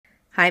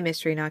Hi,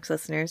 Mystery Knox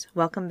listeners.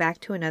 Welcome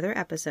back to another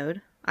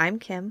episode. I'm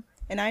Kim.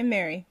 And I'm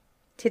Mary.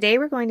 Today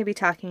we're going to be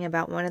talking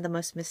about one of the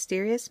most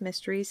mysterious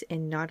mysteries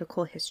in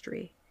nautical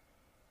history.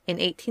 In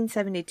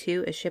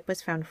 1872, a ship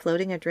was found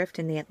floating adrift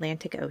in the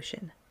Atlantic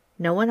Ocean.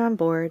 No one on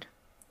board,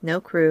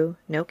 no crew,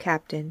 no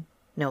captain,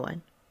 no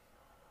one.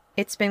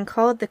 It's been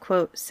called the,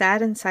 quote,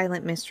 sad and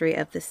silent mystery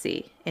of the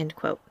sea, end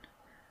quote.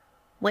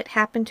 What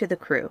happened to the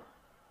crew?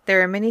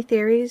 There are many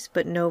theories,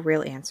 but no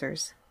real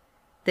answers.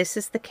 This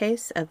is the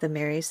case of the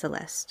Mary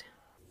Celeste.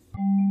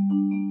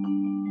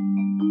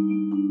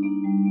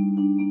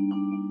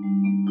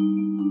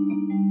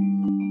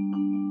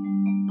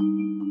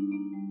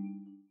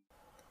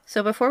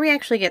 So before we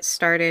actually get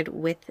started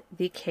with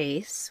the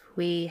case,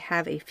 we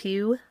have a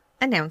few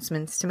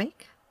announcements to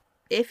make.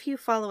 If you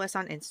follow us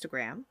on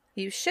Instagram,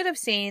 you should have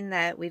seen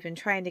that we've been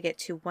trying to get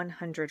to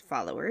 100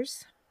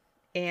 followers,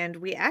 and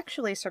we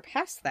actually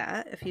surpassed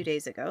that a few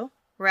days ago.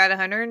 We're at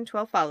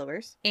 112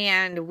 followers,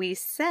 and we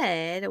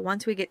said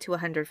once we get to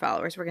 100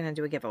 followers, we're going to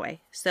do a giveaway.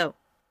 So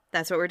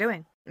that's what we're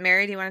doing.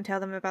 Mary, do you want to tell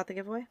them about the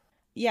giveaway?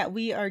 Yeah,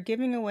 we are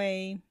giving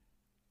away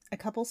a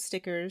couple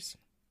stickers.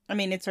 I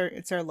mean, it's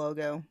our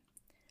logo.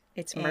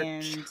 It's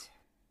merch. And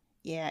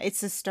yeah,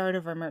 it's the start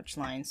of our merch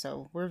line,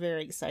 so we're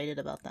very excited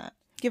about that.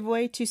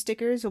 Giveaway 2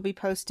 stickers. We'll be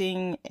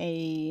posting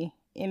a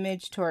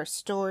image to our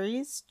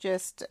stories,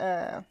 just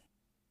our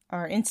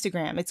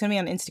Instagram. It's going to be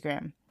on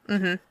Instagram.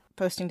 Mm-hmm.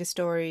 Posting to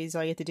stories,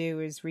 all you have to do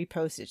is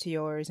repost it to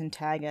yours and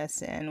tag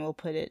us, and we'll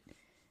put it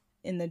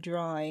in the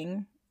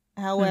drawing.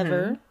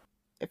 However,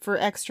 for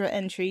extra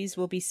entries,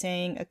 we'll be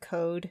saying a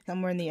code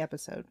somewhere in the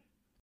episode.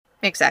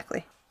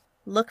 Exactly.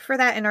 Look for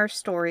that in our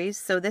stories.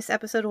 So this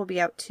episode will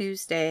be out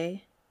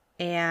Tuesday,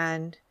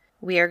 and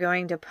we are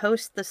going to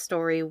post the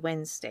story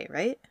Wednesday,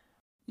 right?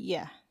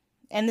 Yeah.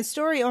 And the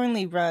story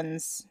only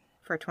runs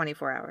for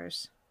 24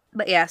 hours.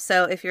 But yeah,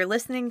 so if you're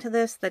listening to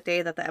this the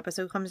day that the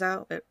episode comes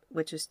out,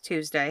 which is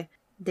Tuesday,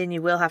 then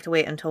you will have to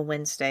wait until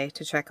Wednesday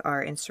to check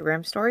our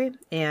Instagram story,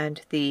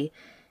 and the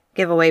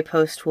giveaway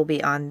post will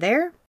be on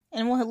there.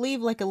 And we'll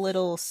leave like a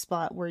little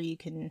spot where you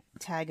can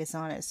tag us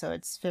on it, so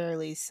it's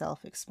fairly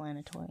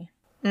self-explanatory.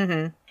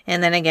 Mm-hmm.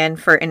 And then again,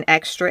 for an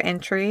extra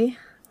entry,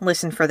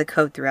 listen for the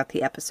code throughout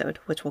the episode,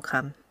 which will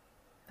come,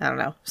 I don't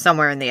know,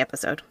 somewhere in the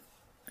episode.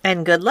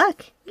 And good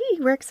luck! Yee,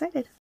 we're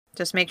excited.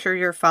 Just make sure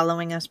you're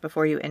following us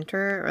before you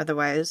enter.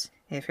 Otherwise,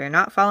 if you're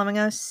not following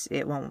us,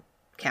 it won't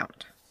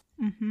count.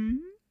 Mm-hmm.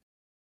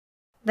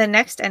 The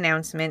next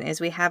announcement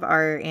is we have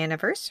our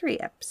anniversary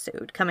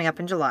episode coming up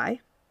in July,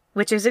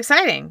 which is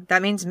exciting.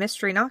 That means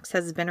Mystery Knox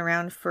has been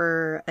around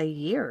for a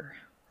year.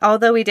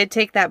 Although we did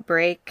take that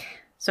break,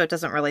 so it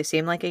doesn't really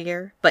seem like a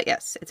year. But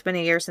yes, it's been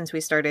a year since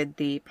we started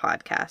the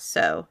podcast,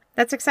 so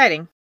that's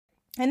exciting.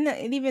 And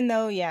even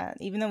though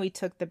we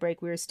took the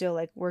break, we were still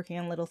like working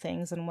on little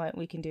things and what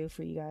we can do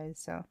for you guys.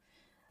 So,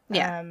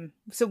 yeah.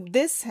 So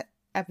this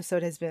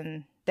episode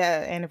the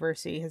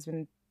anniversary has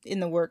been in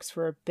the works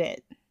for a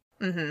bit.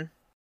 Mm-hmm.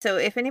 So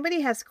if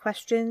anybody has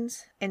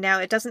questions, and now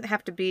it doesn't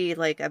have to be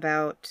like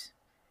about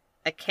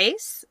a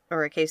case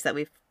or a case that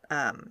we've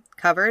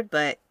covered,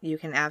 but you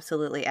can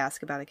absolutely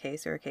ask about a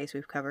case or a case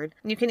we've covered.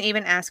 You can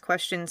even ask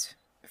questions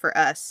for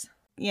us.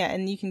 Yeah,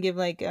 and you can give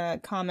like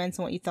comments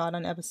on what you thought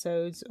on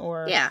episodes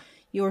or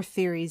your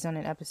theories on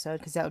an episode,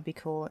 because that would be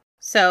cool.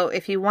 So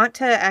if you want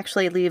to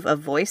actually leave a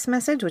voice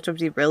message, which would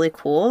be really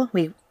cool,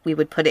 we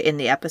would put it in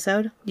the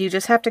episode. You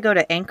just have to go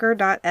to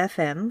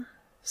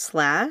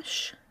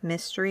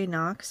anchor.fm/Mystery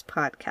Knox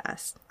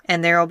Podcast.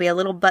 And there will be a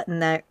little button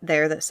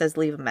there that says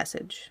leave a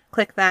message.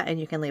 Click that and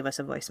you can leave us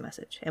a voice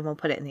message, and we'll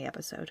put it in the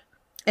episode.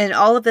 And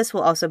all of this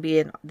will also be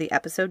in the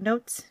episode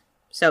notes,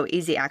 so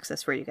easy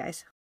access for you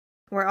guys.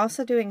 We're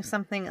also doing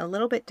something a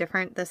little bit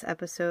different this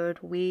episode.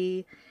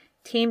 We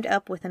teamed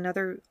up with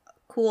another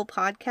cool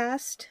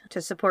podcast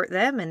to support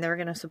them, and they're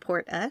going to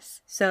support us.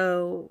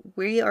 So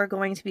we are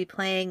going to be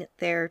playing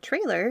their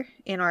trailer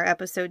in our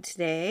episode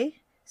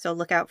today. So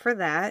look out for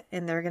that.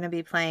 And they're going to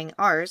be playing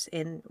ours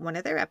in one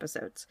of their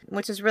episodes,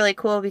 which is really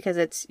cool because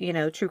it's,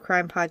 true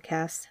crime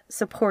podcasts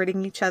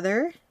supporting each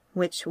other,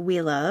 which we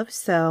love.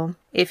 So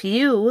if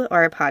you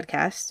are a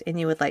podcast and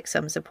you would like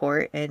some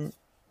support and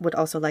would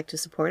also like to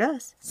support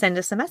us, send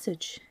us a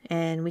message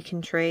and we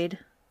can trade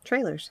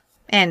trailers.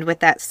 And with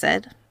that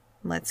said,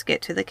 let's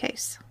get to the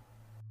case.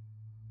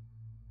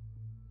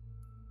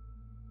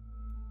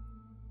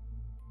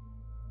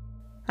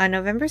 On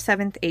November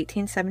 7th,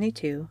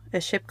 1872,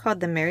 a ship called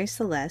the Mary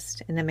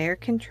Celeste, an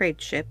American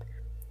trade ship,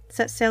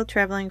 set sail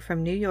traveling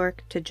from New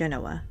York to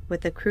Genoa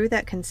with a crew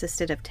that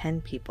consisted of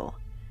 10 people.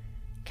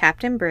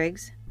 Captain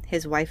Briggs,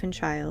 his wife and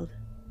child,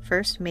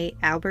 first mate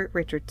Albert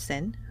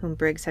Richardson, whom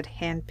Briggs had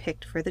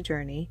hand-picked for the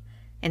journey,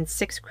 and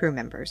 6 crew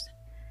members.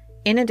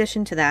 In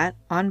addition to that,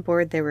 on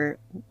board there were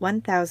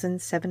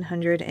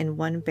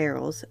 1,701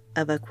 barrels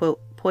of a, quote,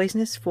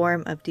 poisonous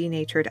form of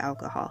denatured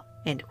alcohol,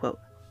 end quote.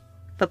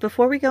 But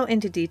before we go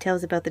into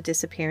details about the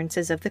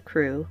disappearances of the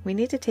crew, we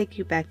need to take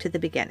you back to the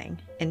beginning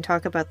and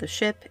talk about the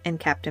ship and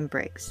Captain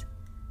Briggs.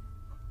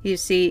 You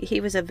see, he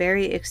was a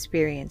very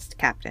experienced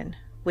captain,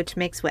 which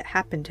makes what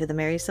happened to the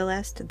Mary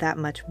Celeste that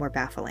much more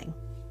baffling.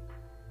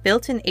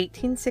 Built in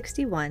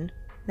 1861,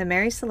 the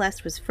Mary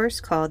Celeste was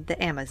first called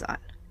the Amazon.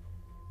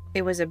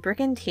 It was a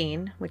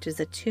brigantine, which is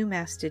a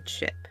 2-masted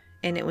ship,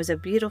 and it was a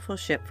beautiful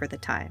ship for the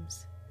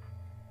times.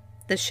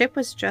 The ship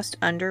was just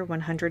under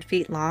 100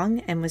 feet long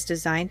and was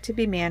designed to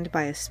be manned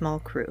by a small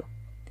crew.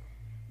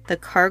 The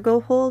cargo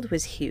hold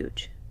was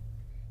huge.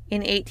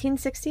 In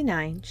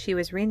 1869, she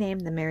was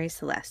renamed the Mary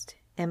Celeste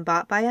and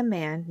bought by a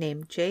man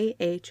named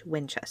J.H.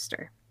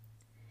 Winchester.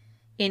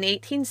 In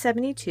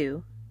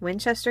 1872,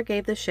 Winchester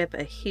gave the ship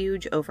a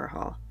huge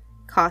overhaul,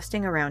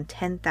 costing around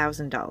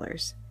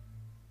 $10,000.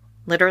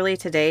 Literally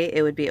today,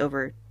 it would be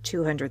over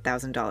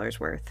 $200,000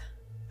 worth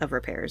of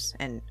repairs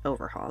and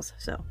overhauls,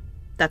 so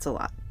that's a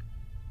lot.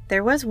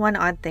 There was one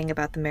odd thing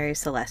about the Mary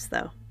Celeste,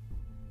 though.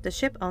 The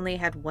ship only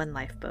had one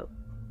lifeboat.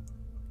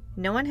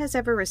 No one has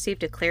ever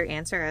received a clear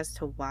answer as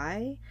to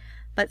why,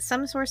 but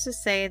some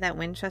sources say that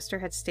Winchester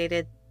had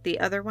stated the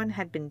other one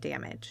had been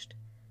damaged.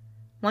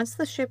 Once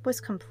the ship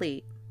was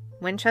complete,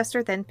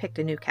 Winchester then picked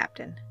a new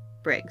captain,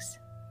 Briggs.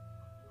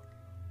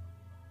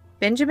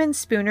 Benjamin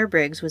Spooner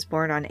Briggs was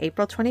born on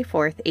April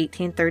 24,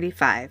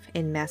 1835,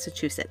 in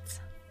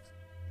Massachusetts.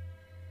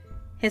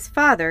 His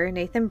father,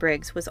 Nathan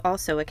Briggs, was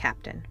also a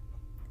captain.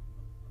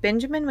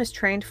 Benjamin was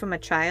trained from a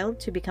child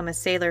to become a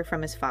sailor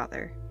from his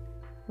father.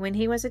 When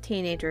he was a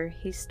teenager,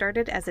 he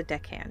started as a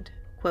deckhand.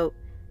 Quote,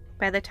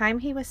 "By the time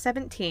he was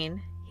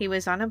 17, he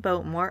was on a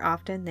boat more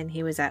often than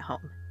he was at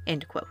home."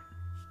 End quote.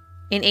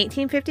 In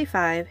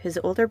 1855, his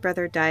older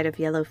brother died of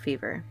yellow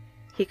fever.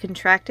 He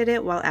contracted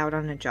it while out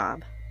on a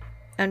job.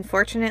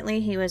 Unfortunately,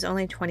 he was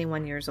only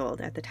 21 years old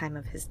at the time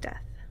of his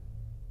death.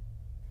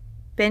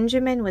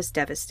 Benjamin was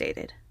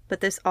devastated,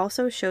 but this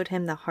also showed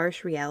him the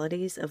harsh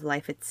realities of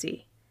life at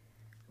sea.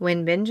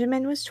 When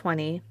Benjamin was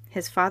 20,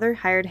 his father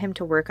hired him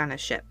to work on a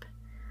ship.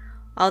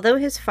 Although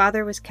his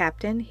father was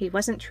captain, he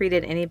wasn't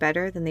treated any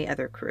better than the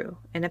other crew,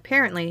 and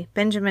apparently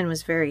Benjamin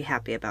was very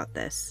happy about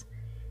this.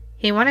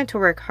 He wanted to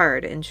work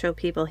hard and show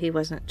people he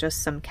wasn't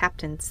just some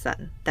captain's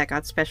son that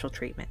got special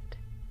treatment.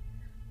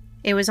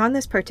 It was on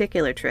this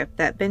particular trip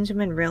that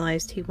Benjamin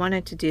realized he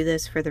wanted to do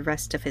this for the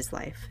rest of his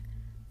life.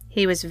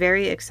 He was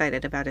very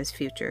excited about his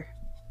future.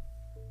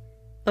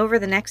 Over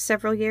the next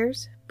several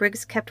years,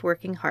 Briggs kept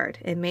working hard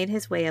and made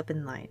his way up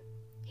in line.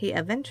 He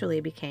eventually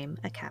became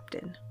a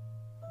captain.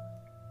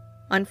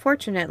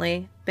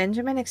 Unfortunately,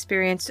 Benjamin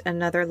experienced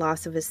another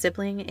loss of a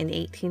sibling in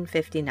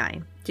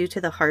 1859 due to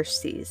the harsh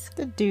seas.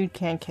 The dude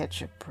can't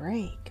catch a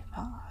break.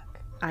 Fuck.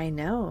 I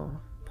know.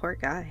 Poor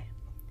guy.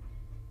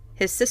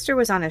 His sister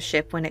was on a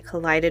ship when it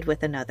collided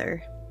with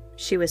another.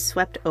 She was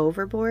swept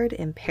overboard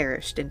and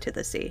perished into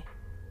the sea.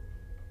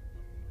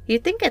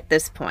 You'd think at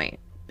this point,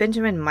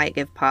 Benjamin might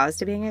give pause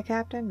to being a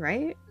captain,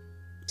 right?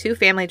 2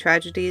 family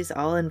tragedies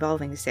all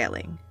involving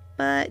sailing.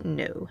 But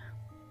no.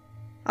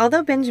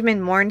 Although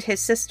Benjamin mourned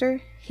his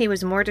sister, he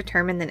was more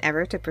determined than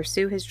ever to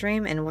pursue his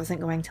dream and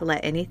wasn't going to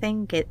let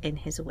anything get in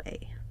his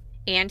way.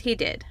 And he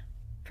did.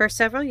 For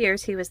several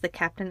years, he was the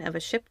captain of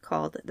a ship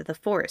called the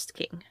Forest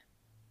King,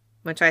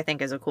 which I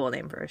think is a cool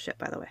name for a ship,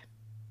 by the way.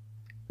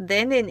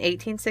 Then in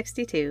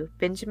 1862,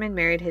 Benjamin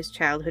married his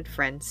childhood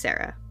friend,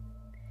 Sarah.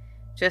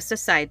 Just a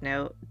side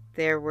note,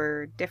 there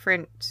were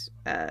different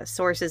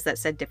sources that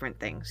said different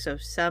things. So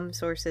some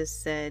sources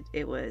said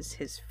it was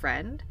his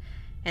friend,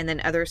 and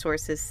then other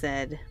sources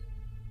said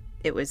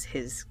it was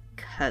his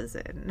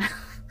cousin.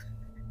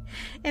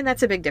 And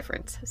that's a big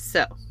difference.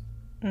 So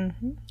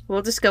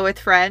we'll just go with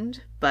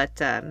friend, but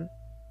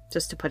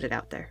just to put it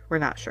out there, we're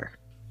not sure.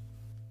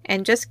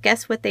 And just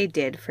guess what they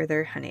did for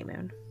their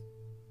honeymoon.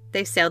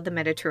 They sailed the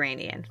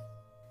Mediterranean.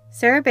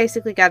 Sarah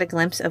basically got a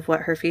glimpse of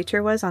what her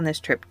future was on this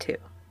trip too,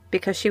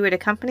 because she would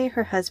accompany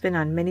her husband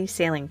on many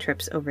sailing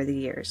trips over the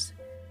years.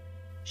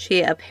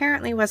 She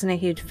apparently wasn't a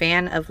huge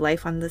fan of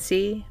life on the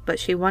sea, but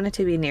she wanted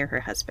to be near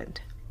her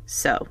husband.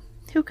 So,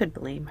 who could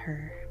blame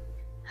her?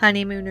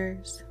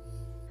 Honeymooners.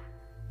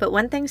 But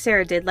one thing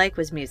Sarah did like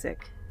was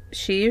music.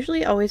 She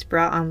usually always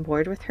brought on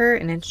board with her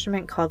an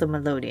instrument called a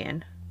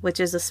melodeon, which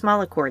is a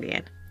small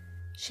accordion.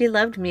 She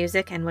loved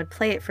music and would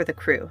play it for the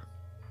crew.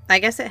 I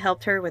guess it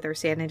helped her with her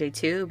sanity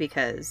too,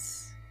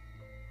 because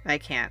I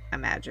can't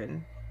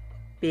imagine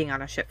being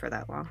on a ship for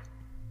that long.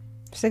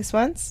 6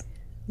 months?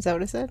 Is that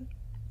what it said?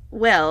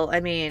 Well, I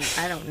mean,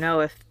 I don't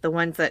know if the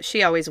ones that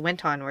she always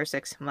went on were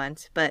 6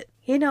 months, but,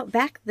 you know,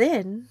 back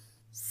then,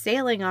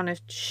 sailing on a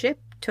ship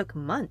took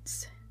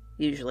months,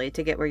 usually,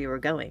 to get where you were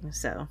going,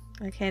 so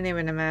I can't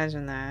even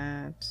imagine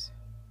that.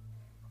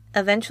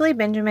 Eventually,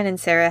 Benjamin and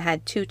Sarah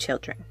had 2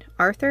 children,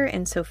 Arthur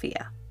and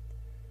Sophia.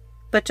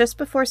 But just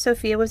before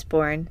Sophia was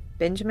born,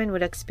 Benjamin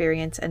would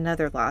experience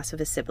another loss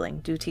of a sibling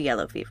due to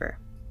yellow fever.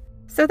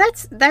 So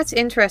that's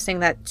interesting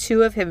that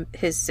 2 of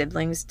his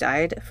siblings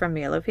died from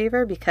yellow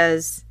fever,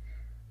 because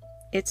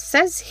it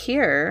says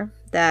here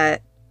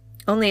that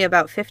only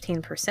about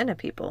 15% of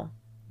people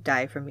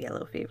die from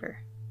yellow fever.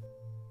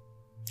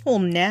 Well,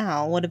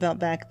 now, what about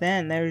back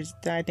then?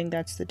 I think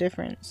that's the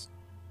difference.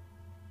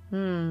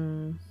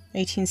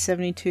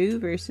 1872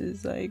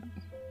 versus,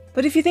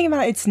 But if you think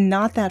about it, it's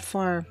not that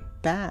far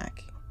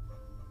back.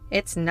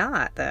 It's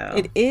not, though.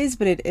 It is,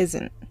 but it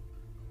isn't.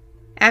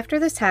 After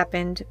this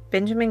happened,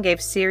 Benjamin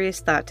gave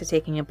serious thought to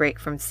taking a break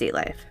from sea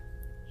life.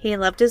 He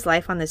loved his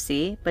life on the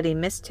sea, but he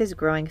missed his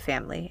growing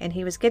family, and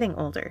he was getting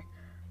older,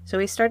 so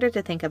he started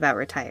to think about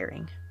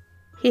retiring.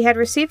 He had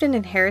received an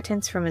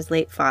inheritance from his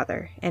late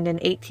father, and in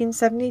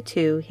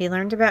 1872 he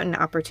learned about an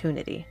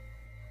opportunity.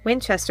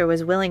 Winchester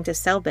was willing to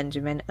sell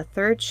Benjamin a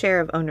third share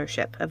of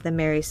ownership of the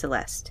Mary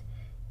Celeste,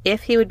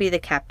 if he would be the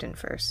captain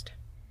first.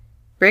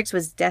 Briggs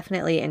was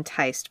definitely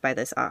enticed by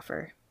this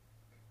offer.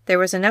 There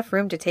was enough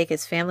room to take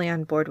his family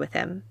on board with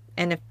him,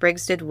 and if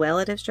Briggs did well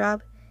at his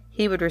job,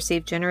 he would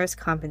receive generous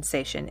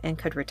compensation and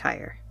could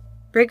retire.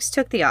 Briggs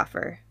took the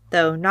offer,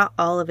 though not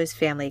all of his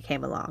family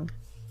came along.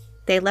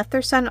 They left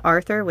their son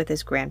Arthur with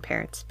his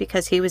grandparents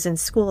because he was in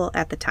school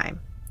at the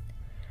time.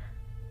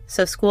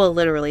 So school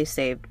literally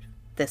saved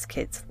this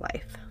kid's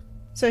life.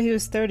 So he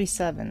was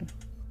 37,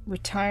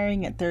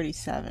 retiring at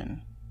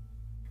 37.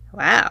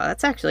 Wow,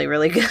 that's actually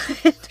really good.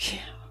 Yeah.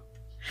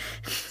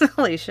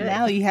 Holy shit.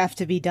 Now you have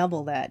to be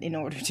double that in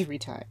order to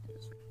retire.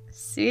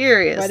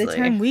 Seriously. By the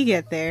time we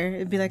get there,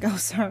 it'd be like, oh,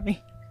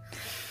 sorry.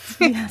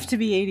 You have to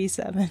be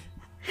 87.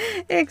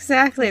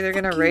 Exactly. They're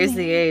going to raise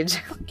the age.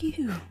 Fuck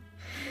you.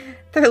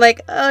 They're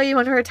like, oh, you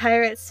want to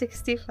retire at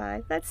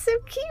 65? That's so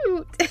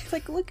cute. It's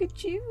like, look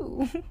at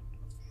you.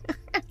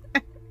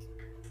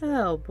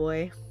 Oh,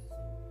 boy.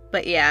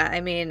 But yeah,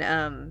 I mean,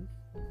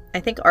 I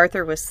think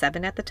Arthur was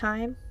 7 at the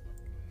time.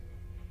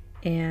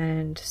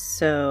 And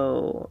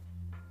so,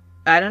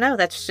 I don't know.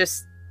 That's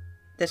just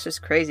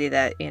crazy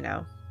that, you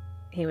know,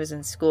 he was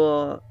in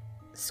school.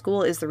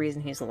 School is the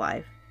reason he's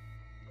alive.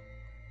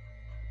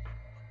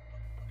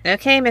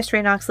 Okay,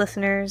 Mystery Knox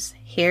listeners,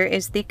 here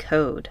is the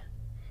code.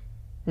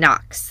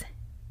 Knox.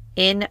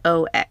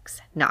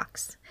 N-O-X.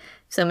 Knox.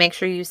 So make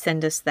sure you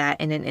send us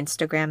that in an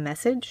Instagram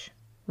message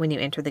when you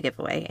enter the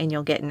giveaway, and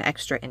you'll get an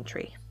extra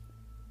entry.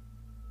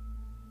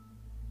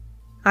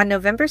 On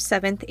November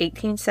 7th,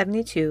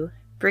 1872,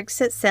 Briggs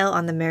set sail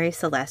on the Mary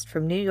Celeste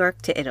from New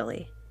York to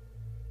Italy.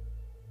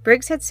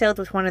 Briggs had sailed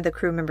with one of the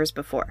crew members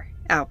before,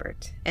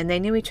 Albert, and they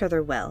knew each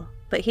other well,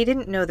 but he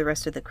didn't know the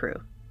rest of the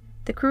crew.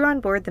 The crew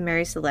on board the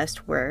Mary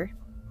Celeste were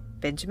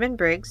Benjamin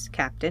Briggs,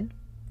 captain,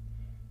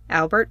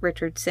 Albert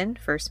Richardson,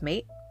 first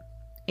mate,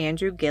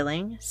 Andrew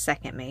Gilling,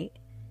 second mate,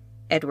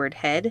 Edward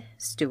Head,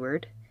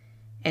 steward,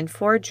 and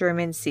 4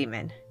 German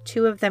seamen,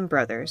 2 of them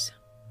brothers,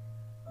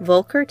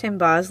 Volkert and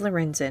Bas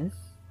Lorenzen,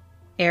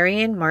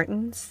 Arian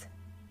Martins,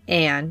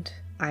 and,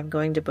 I'm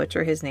going to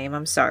butcher his name,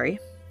 I'm sorry,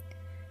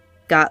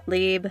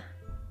 Gottlieb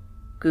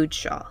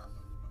Goodshaw.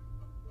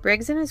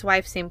 Briggs and his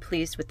wife seemed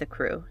pleased with the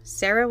crew.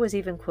 Sarah was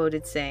even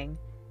quoted saying,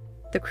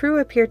 "The crew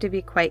appear to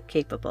be quite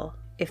capable,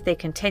 if they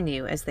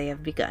continue as they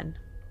have begun."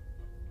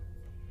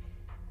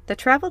 The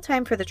travel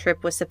time for the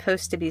trip was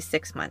supposed to be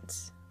 6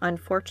 months.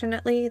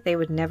 Unfortunately, they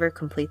would never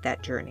complete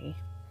that journey.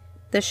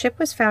 The ship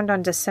was found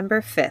on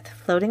December 5th,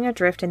 floating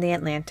adrift in the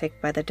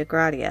Atlantic by the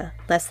DeGradia,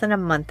 less than a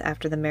month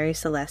after the Mary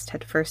Celeste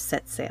had first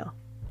set sail.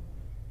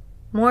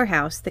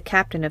 Morehouse, the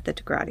captain of the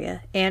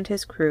DeGradia, and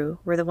his crew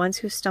were the ones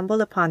who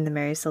stumbled upon the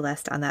Mary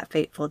Celeste on that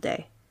fateful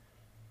day.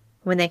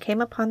 When they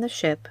came upon the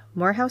ship,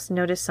 Morehouse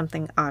noticed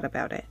something odd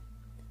about it.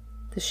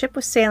 The ship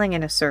was sailing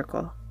in a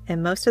circle,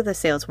 and most of the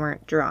sails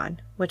weren't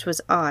drawn, which was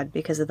odd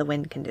because of the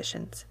wind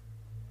conditions.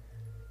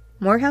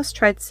 Morehouse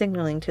tried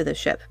signaling to the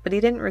ship, but he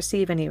didn't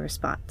receive any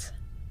response.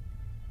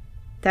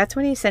 That's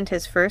when he sent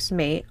his first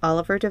mate,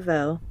 Oliver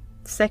DeVoe,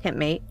 second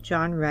mate,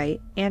 John Wright,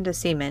 and a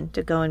seaman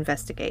to go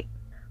investigate.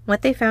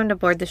 What they found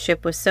aboard the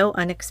ship was so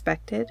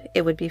unexpected,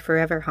 it would be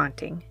forever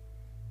haunting.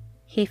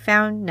 He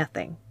found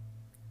nothing.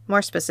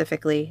 More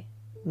specifically,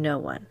 no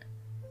one.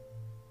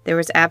 There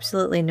was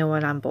absolutely no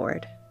one on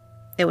board.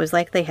 It was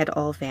like they had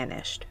all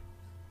vanished.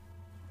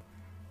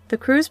 The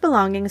crew's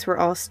belongings were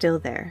all still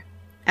there,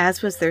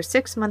 as was their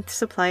 6-month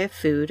supply of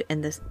food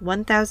and the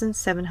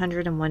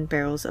 1,701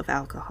 barrels of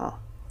alcohol.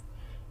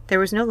 There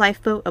was no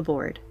lifeboat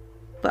aboard,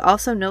 but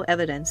also no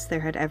evidence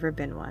there had ever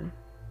been one.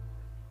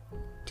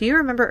 Do you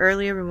remember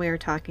earlier when we were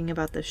talking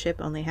about the ship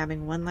only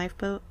having 1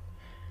 lifeboat?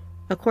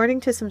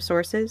 According to some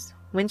sources,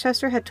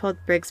 Winchester had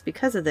told Briggs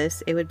because of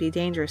this it would be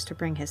dangerous to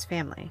bring his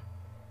family.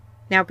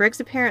 Now Briggs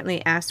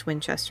apparently asked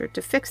Winchester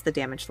to fix the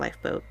damaged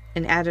lifeboat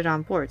and add it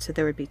on board so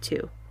there would be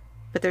 2,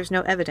 but there's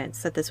no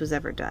evidence that this was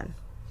ever done.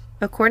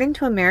 According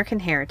to American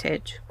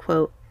Heritage,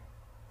 quote,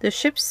 "The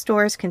ship's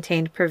stores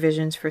contained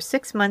provisions for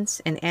 6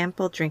 months and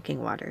ample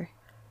drinking water.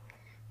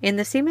 In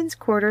the seamen's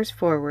quarters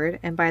forward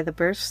and by the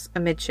berths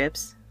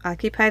amidships,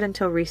 occupied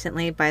until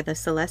recently by the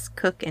Celeste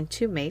cook and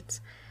 2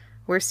 mates,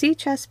 were sea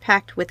chests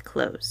packed with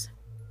clothes.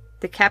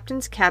 The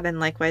captain's cabin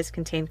likewise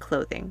contained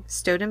clothing,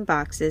 stowed in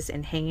boxes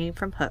and hanging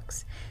from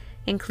hooks,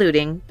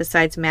 including,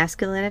 besides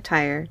masculine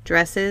attire,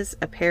 dresses,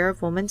 a pair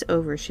of woman's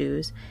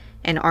overshoes,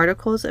 and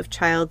articles of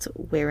child's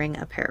wearing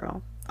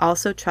apparel,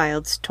 also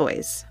child's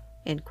toys."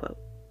 End quote.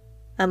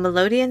 A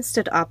melodeon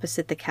stood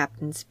opposite the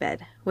captain's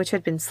bed, which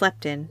had been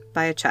slept in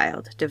by a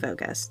child, DeVoe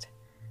guessed.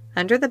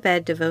 Under the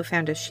bed, DeVoe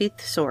found a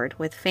sheathed sword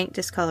with faint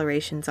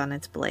discolorations on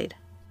its blade.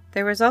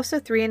 There was also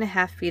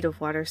 3.5 feet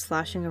of water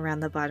sloshing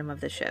around the bottom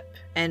of the ship,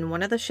 and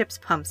one of the ship's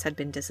pumps had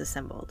been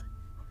disassembled.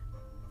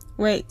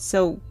 Wait,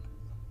 so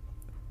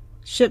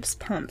ship's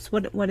pumps,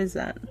 what is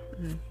that?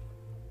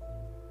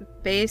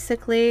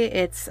 Basically,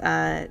 it's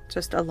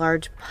just a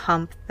large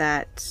pump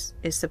that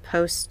is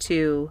supposed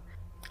to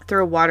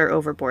throw water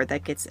overboard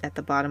that gets at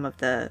the bottom of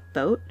the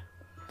boat.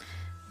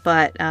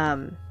 But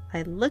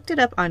I looked it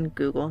up on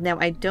Google. Now,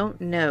 I don't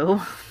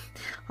know.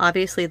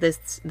 Obviously,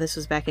 this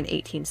was back in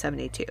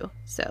 1872,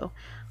 so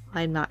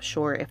I'm not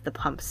sure if the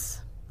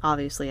pumps,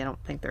 obviously, I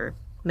don't think they're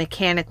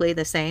mechanically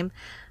the same,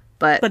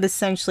 but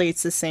essentially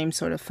it's the same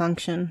sort of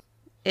function.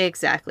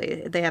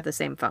 Exactly. They have the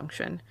same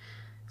function.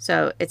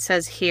 So it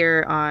says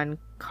here on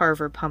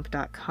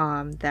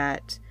carverpump.com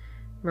that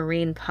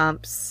marine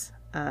pumps,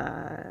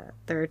 they're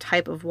a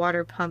type of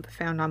water pump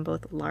found on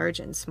both large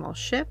and small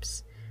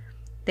ships.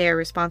 They are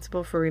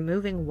responsible for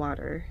removing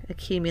water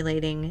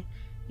accumulating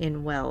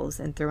in wells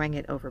and throwing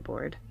it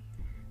overboard.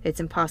 It's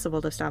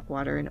impossible to stop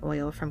water and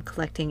oil from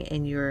collecting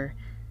in your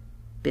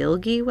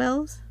bilge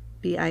wells,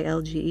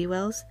 Bilge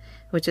wells,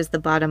 which is the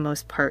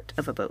bottommost part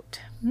of a boat.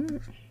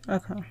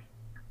 Okay.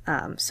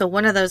 So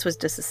one of those was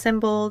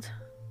disassembled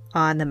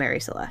on the Mary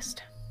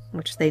Celeste,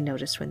 which they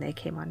noticed when they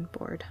came on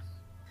board.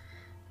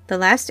 The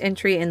last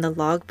entry in the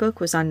logbook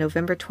was on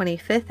November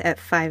 25th at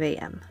 5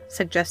 a.m.,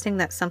 suggesting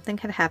that something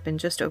had happened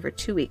just over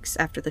 2 weeks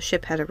after the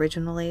ship had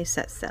originally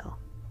set sail.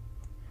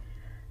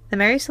 The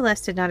Mary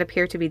Celeste did not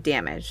appear to be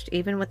damaged,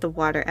 even with the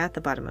water at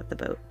the bottom of the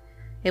boat.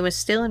 It was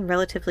still in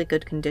relatively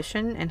good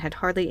condition and had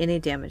hardly any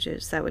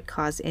damages that would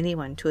cause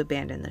anyone to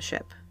abandon the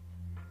ship.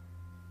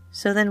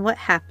 So then what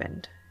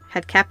happened?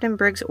 Had Captain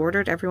Briggs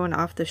ordered everyone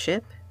off the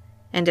ship?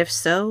 And if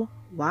so,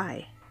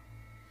 why?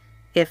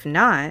 If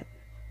not,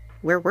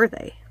 where were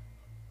they?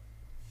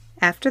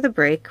 After the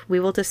break, we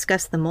will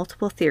discuss the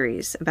multiple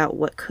theories about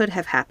what could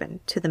have happened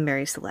to the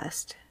Mary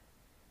Celeste.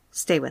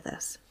 Stay with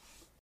us.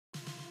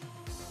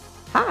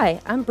 Hi,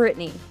 I'm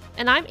Brittany.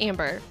 And I'm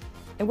Amber.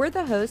 And we're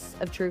the hosts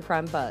of True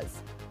Crime Buzz.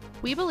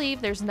 We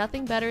believe there's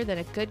nothing better than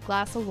a good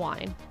glass of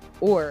wine.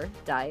 Or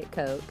Diet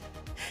Coke.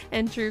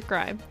 And true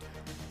crime.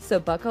 So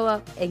buckle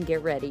up and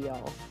get ready,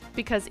 y'all.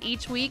 Because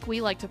each week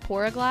we like to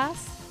pour a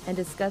glass and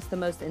discuss the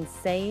most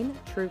insane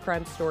true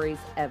crime stories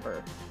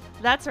ever.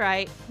 That's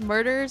right.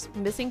 Murders,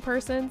 missing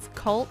persons,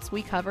 cults,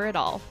 we cover it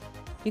all.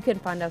 You can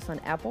find us on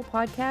Apple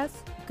Podcasts,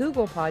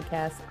 Google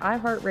Podcasts,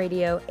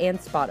 iHeartRadio, and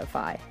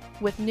Spotify.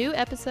 With new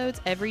episodes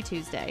every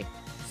Tuesday.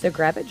 So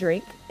grab a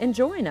drink and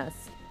join us.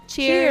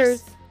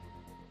 Cheers!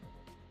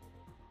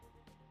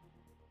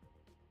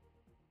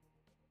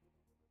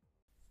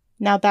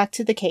 Now back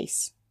to the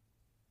case.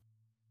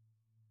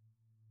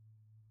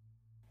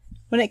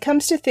 When it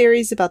comes to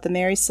theories about the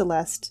Mary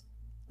Celeste,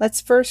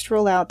 let's first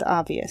rule out the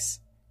obvious: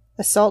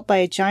 assault by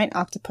a giant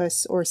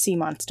octopus or sea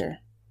monster,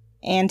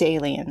 and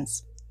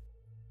aliens.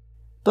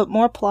 But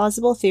more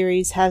plausible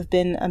theories have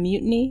been a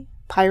mutiny,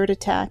 pirate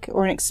attack,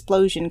 or an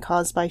explosion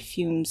caused by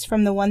fumes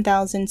from the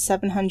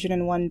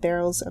 1,701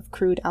 barrels of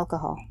crude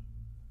alcohol.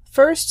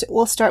 First,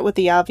 we'll start with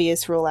the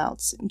obvious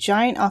rule-outs: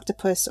 giant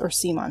octopus or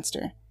sea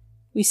monster.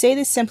 We say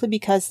this simply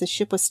because the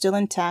ship was still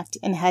intact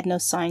and had no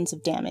signs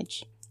of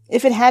damage.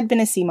 If it had been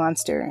a sea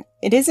monster,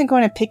 it isn't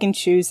going to pick and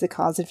choose the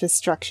cause of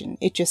destruction,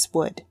 it just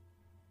would.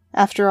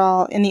 After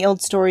all, in the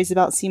old stories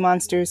about sea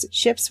monsters,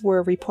 ships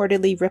were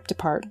reportedly ripped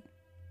apart.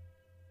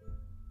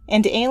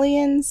 And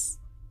aliens?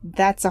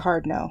 That's a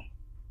hard no.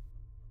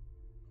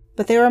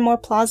 But there are more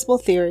plausible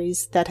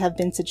theories that have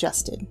been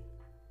suggested.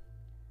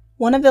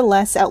 One of the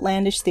less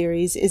outlandish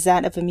theories is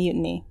that of a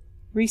mutiny.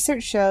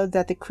 Research showed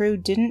that the crew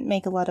didn't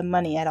make a lot of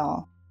money at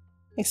all,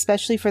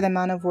 especially for the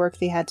amount of work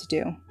they had to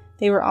do.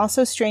 They were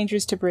also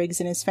strangers to Briggs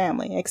and his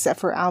family, except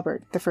for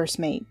Albert, the first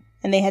mate,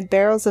 and they had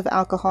barrels of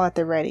alcohol at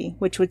the ready,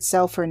 which would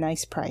sell for a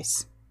nice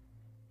price.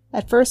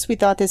 At first we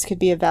thought this could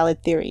be a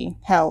valid theory.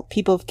 Hell,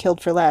 people have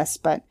killed for less,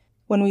 but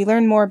when we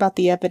learned more about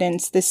the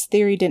evidence, this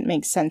theory didn't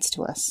make sense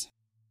to us.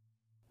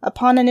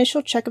 Upon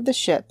initial check of the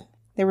ship,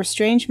 there were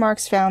strange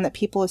marks found that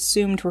people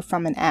assumed were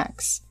from an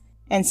axe,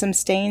 and some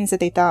stains that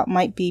they thought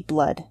might be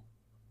blood.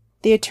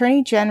 The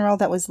Attorney General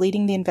that was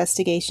leading the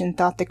investigation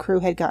thought the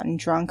crew had gotten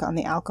drunk on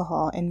the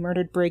alcohol and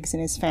murdered Briggs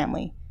and his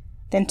family,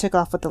 then took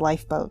off with the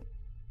lifeboat.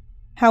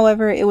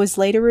 However, it was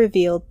later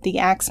revealed the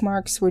axe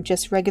marks were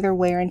just regular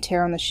wear and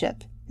tear on the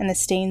ship, and the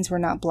stains were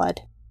not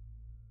blood.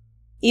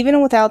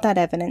 Even without that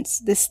evidence,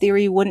 this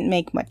theory wouldn't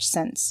make much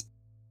sense.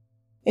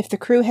 If the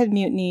crew had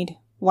mutinied,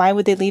 why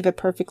would they leave a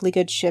perfectly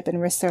good ship and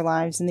risk their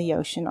lives in the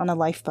ocean on a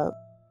lifeboat?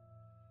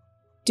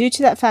 Due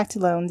to that fact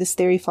alone, this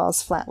theory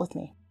falls flat with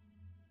me.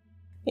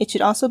 It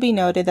should also be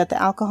noted that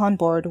the alcohol on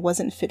board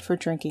wasn't fit for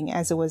drinking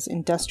as it was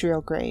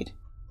industrial grade.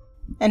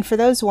 And for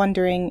those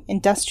wondering,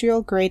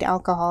 industrial grade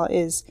alcohol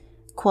is,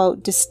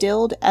 quote,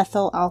 distilled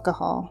ethyl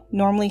alcohol,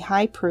 normally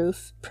high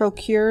proof,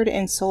 procured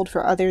and sold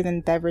for other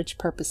than beverage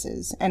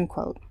purposes, end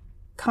quote.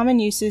 Common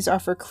uses are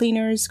for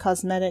cleaners,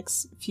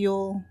 cosmetics,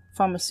 fuel,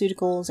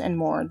 pharmaceuticals, and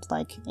more,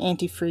 like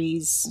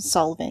antifreeze,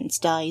 solvents,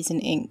 dyes,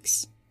 and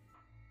inks.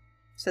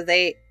 So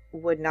they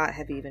would not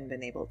have even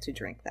been able to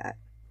drink that.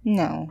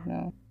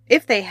 No.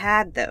 If they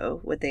had,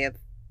 though, would they have...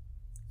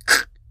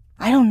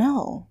 I don't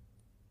know.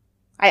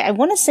 I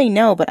want to say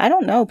no, but I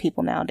don't know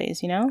people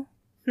nowadays, you know?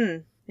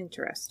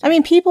 Interesting. I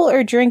mean, people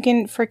are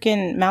drinking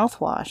freaking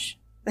mouthwash.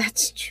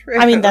 That's true.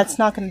 I mean, that's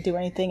not going to do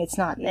anything. It's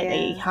not Yeah.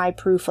 a high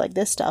proof like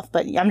this stuff,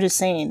 but I'm just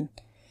saying,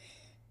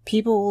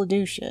 people will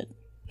do shit.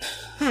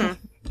 That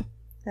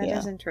Yeah.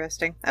 is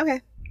interesting.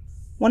 Okay.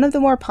 One of the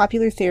more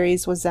popular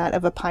theories was that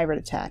of a pirate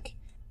attack.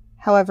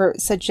 However,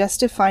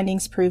 suggestive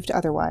findings proved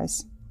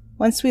otherwise.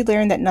 Once we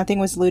learned that nothing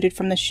was looted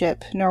from the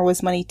ship, nor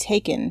was money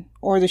taken,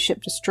 or the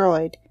ship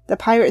destroyed, the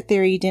pirate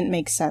theory didn't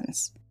make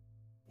sense.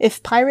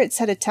 If pirates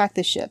had attacked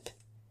the ship,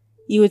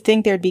 you would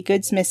think there'd be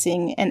goods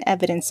missing and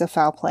evidence of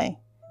foul play.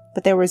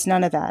 But there was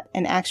none of that,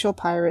 and actual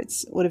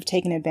pirates would have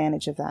taken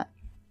advantage of that.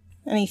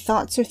 Any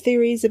thoughts or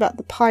theories about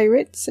the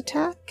pirates'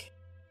 attack?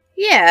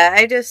 Yeah,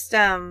 I just,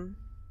 I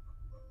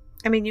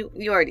mean, you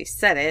already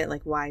said it,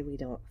 like, why we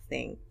don't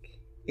think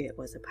it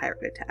was a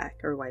pirate attack,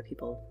 or why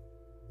people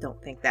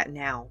don't think that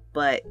now.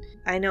 But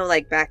I know,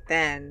 like, back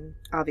then,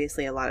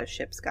 obviously a lot of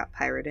ships got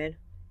pirated,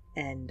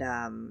 and,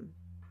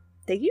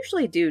 they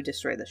usually do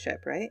destroy the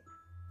ship, right?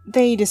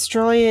 They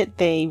destroy it,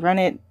 they run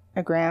it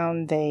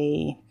aground,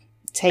 they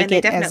take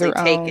it as their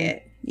own.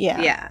 It.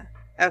 Yeah. Yeah.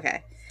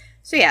 Okay.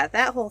 So yeah,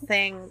 that whole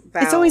thing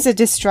about... It's always a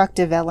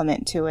destructive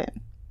element to it.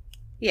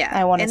 Yeah.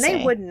 I want to say.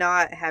 And they would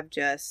not have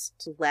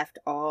just left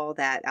all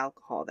that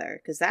alcohol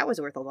there, because that was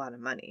worth a lot of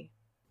money.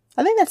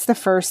 I think that's the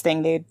first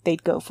thing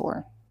they'd go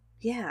for.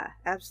 Yeah,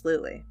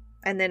 absolutely.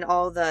 And then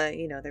all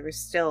the, there was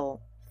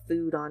still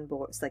food on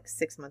board. It's like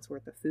 6 months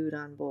worth of food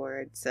on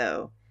board.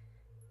 So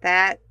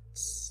that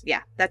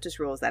just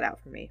rules that out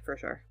for me, for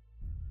sure.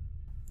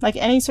 Like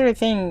any sort of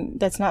thing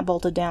that's not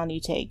bolted down, you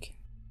take.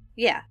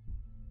 Yeah.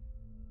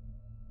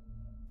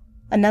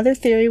 Another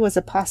theory was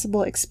a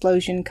possible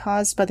explosion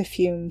caused by the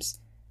fumes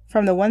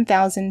from the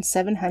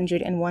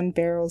 1,701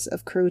 barrels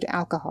of crude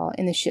alcohol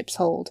in the ship's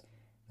hold,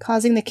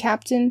 causing the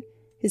captain,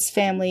 his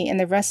family, and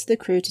the rest of the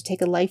crew to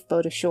take a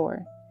lifeboat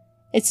ashore.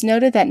 It's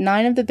noted that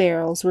 9 of the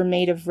barrels were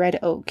made of red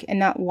oak and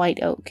not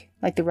white oak,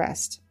 like the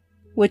rest,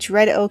 which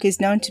red oak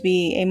is known to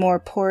be a more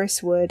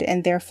porous wood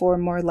and therefore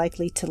more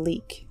likely to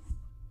leak.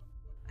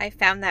 I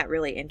found that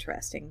really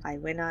interesting. I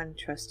went on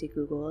trusty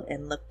Google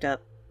and looked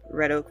up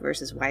red oak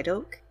versus white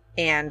oak.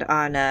 And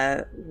on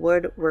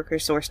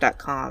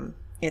woodworkersource.com,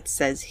 it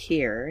says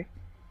here,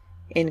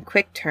 in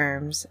quick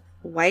terms,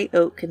 white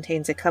oak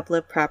contains a couple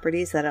of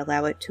properties that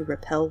allow it to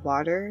repel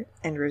water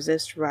and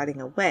resist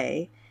rotting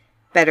away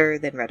better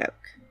than red oak.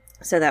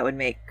 So that would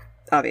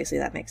obviously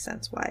that makes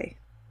sense why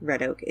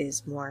red oak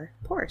is more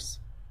porous.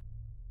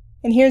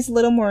 And here's a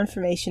little more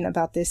information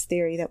about this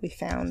theory that we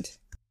found.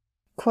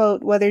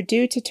 Quote, whether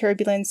due to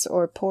turbulence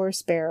or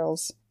porous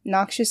barrels,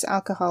 noxious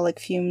alcoholic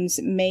fumes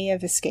may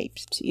have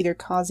escaped, either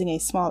causing a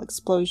small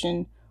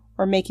explosion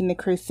or making the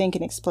crew think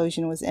an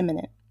explosion was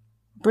imminent.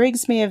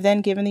 Briggs may have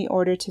then given the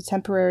order to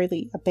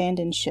temporarily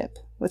abandon ship,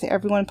 with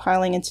everyone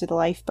piling into the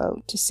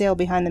lifeboat to sail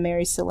behind the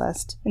Mary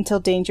Celeste until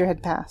danger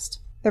had passed.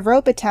 The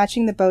rope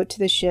attaching the boat to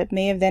the ship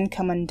may have then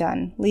come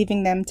undone,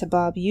 leaving them to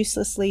bob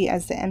uselessly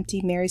as the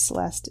empty Mary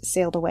Celeste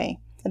sailed away,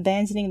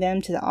 abandoning them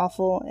to the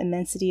awful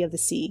immensity of the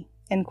sea.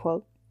 End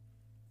quote.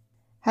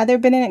 Had there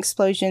been an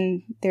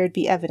explosion, there would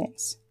be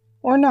evidence.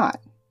 Or not.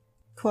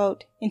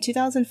 Quote, in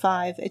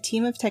 2005, a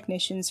team of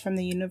technicians from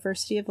the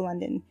University of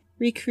London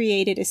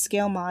recreated a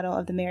scale model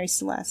of the Mary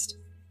Celeste,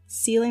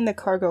 sealing the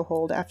cargo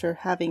hold after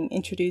having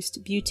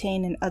introduced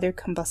butane and other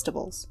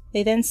combustibles.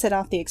 They then set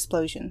off the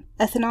explosion.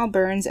 Ethanol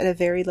burns at a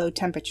very low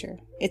temperature.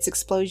 Its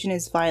explosion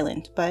is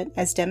violent, but,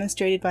 as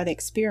demonstrated by the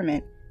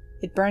experiment,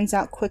 it burns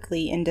out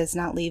quickly and does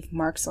not leave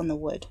marks on the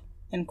wood.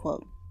 End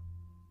quote.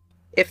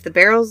 If the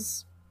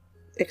barrels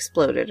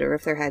exploded, or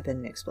if there had been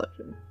an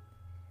explosion,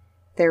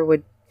 there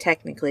would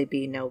technically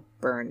be no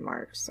burn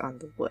marks on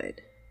the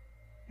wood.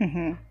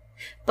 Mm-hmm.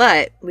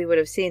 But we would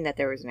have seen that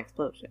there was an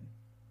explosion.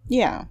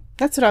 Yeah,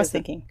 that's what I was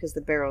thinking. Because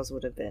the barrels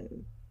would have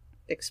been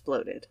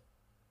exploded.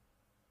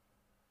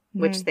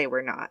 Which they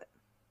were not.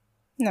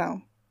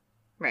 No.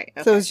 Right.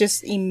 Okay. So it was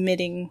just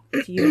emitting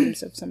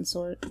fumes of some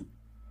sort.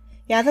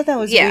 Yeah, I thought that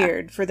was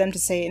weird for them to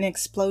say an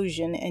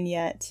explosion, and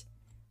yet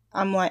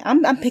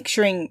I'm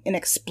picturing an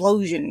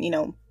explosion,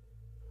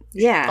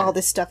 Yeah. all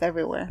this stuff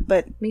everywhere.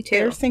 But me too.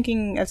 They're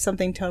thinking of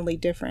something totally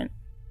different.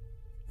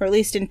 Or at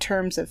least in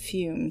terms of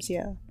fumes,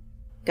 yeah.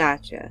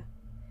 Gotcha.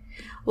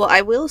 Well,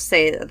 I will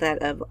say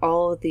that of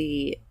all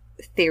the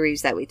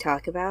theories that we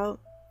talk about,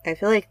 I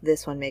feel like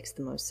this one makes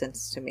the most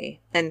sense to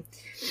me. And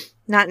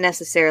not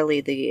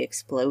necessarily the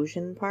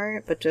explosion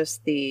part, but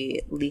just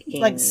the leaking.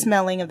 Like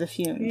smelling of the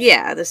fumes.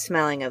 Yeah, the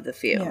smelling of the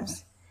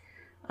fumes.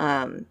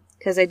 Yeah.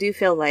 Because I do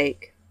feel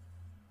like...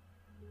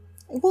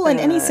 Well, in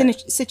any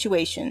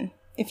situation,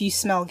 if you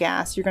smell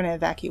gas, you're going to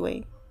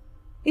evacuate.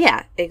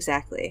 Yeah,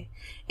 exactly.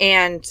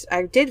 And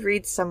I did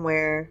read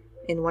somewhere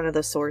in one of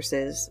the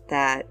sources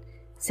that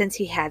since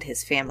he had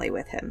his family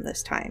with him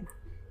this time,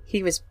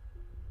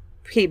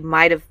 he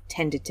might have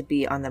tended to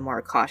be on the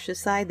more cautious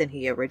side than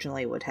he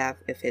originally would have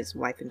if his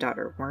wife and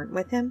daughter weren't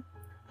with him.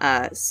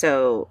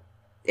 So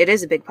it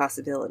is a big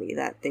possibility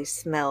that they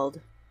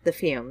smelled the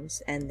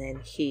fumes, and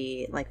then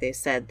he, like they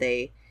said,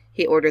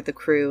 he ordered the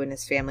crew and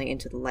his family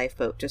into the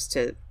lifeboat just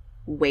to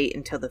wait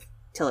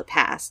till it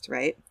passed,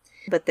 right?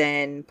 But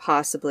then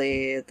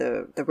possibly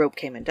the rope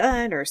came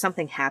undone or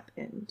something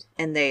happened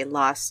and they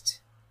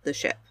lost the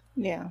ship.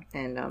 Yeah.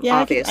 And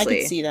obviously, I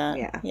could see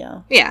that.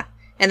 Yeah.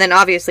 And then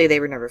obviously they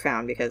were never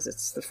found because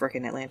it's the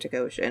frickin' Atlantic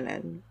Ocean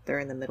and they're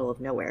in the middle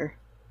of nowhere.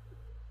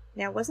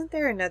 Now, wasn't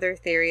there another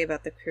theory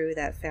about the crew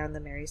that found the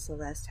Mary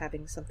Celeste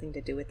having something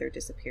to do with their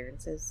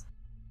disappearances?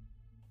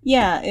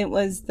 Yeah, it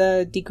was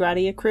the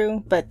DeGradia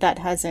crew, but that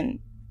hasn't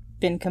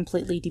been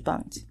completely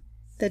debunked.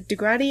 The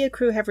DeGradia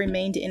crew have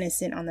remained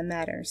innocent on the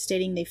matter,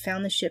 stating they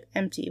found the ship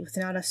empty with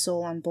not a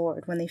soul on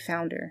board when they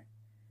found her.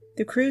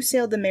 The crew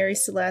sailed the Mary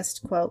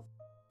Celeste, quote,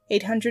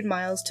 800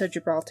 miles to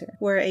Gibraltar,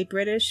 where a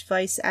British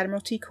Vice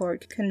Admiralty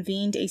court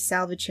convened a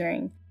salvage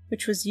hearing,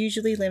 which was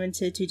usually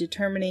limited to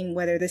determining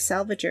whether the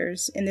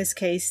salvagers, in this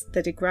case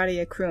the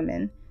DeGradia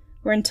crewmen,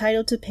 were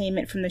entitled to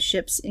payment from the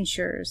ship's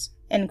insurers,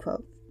 end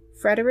quote.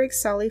 Frederick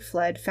Solly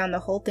Flood found the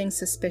whole thing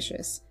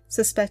suspicious,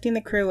 suspecting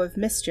the crew of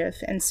mischief,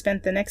 and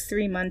spent the next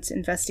 3 months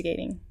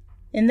investigating.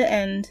 In the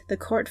end, the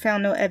court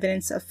found no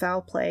evidence of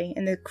foul play,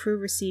 and the crew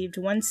received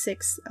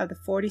 1/6 of the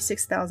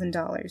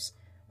 $46,000,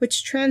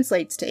 which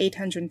translates to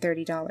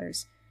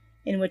 $830,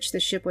 in which the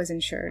ship was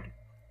insured.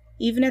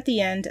 Even at the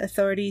end,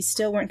 authorities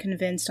still weren't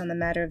convinced on the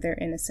matter of their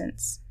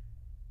innocence.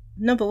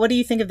 No, but what do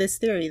you think of this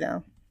theory,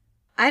 though?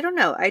 I don't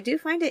know. I do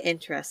find it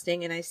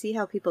interesting, and I see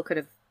how people could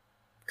have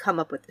come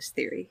up with this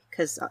theory,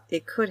 because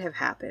it could have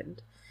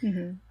happened.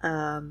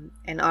 Mm-hmm.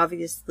 And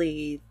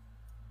obviously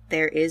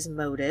there is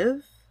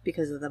motive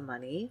because of the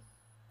money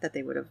that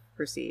they would have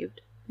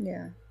received.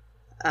 Yeah.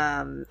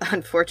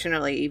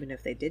 Unfortunately, even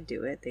if they did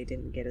do it, they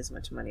didn't get as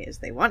much money as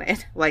they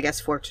wanted. Well, I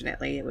guess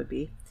fortunately it would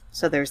be.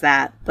 So there's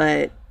that.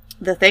 But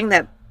the thing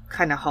that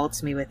kind of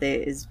halts me with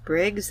it is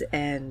Briggs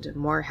and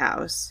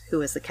Morehouse, who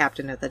was the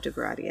captain of the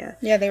DeGradia.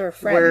 Yeah, they were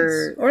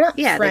friends. Or not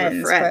friends,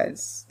 they were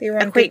friends. But they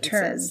were on good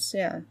terms.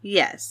 Yeah.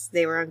 Yes,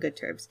 they were on good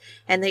terms.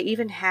 And they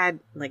even had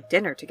like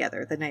dinner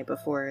together the night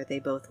before they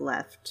both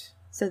left.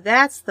 So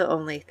that's the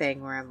only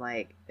thing where I'm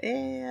like,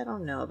 I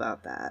don't know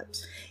about that.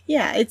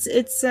 Yeah,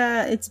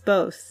 it's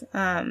both.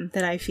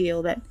 That I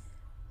feel that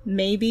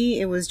maybe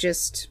it was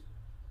just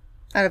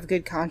out of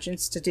good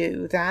conscience to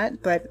do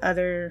that, but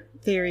other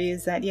theory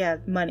is that,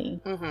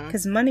 money.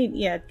 Because money,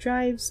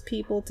 drives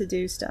people to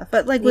do stuff.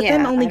 But, like, with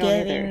them only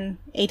getting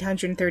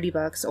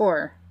 $830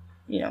 or,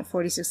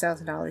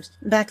 $46,000,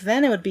 back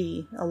then it would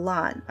be a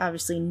lot.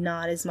 Obviously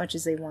not as much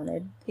as they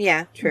wanted.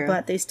 Yeah, true.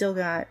 But they still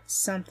got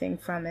something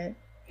from it.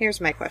 Here's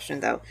my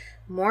question, though.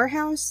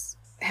 Morehouse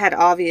had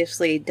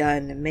obviously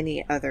done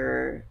many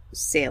other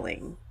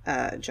sailing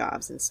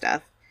jobs and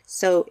stuff.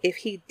 So if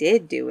he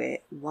did do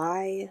it,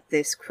 why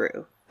this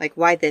crew? Like,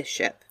 why this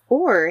ship?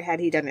 Or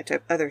had he done it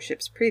to other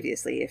ships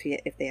previously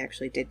if they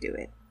actually did do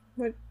it?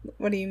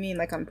 What do you mean,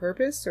 like on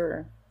purpose,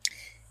 or?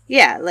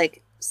 Yeah,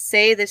 like,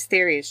 say this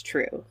theory is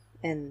true,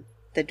 and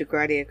the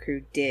DeGradia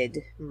crew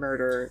did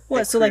murder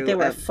what, so like they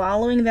were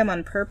following them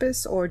on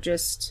purpose, or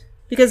just...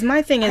 Because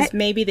my thing is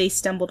maybe they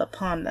stumbled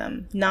upon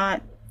them,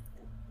 not...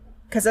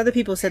 Because other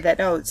people said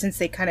that, since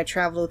they kind of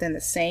traveled within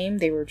the same,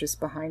 they were just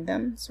behind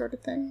them, sort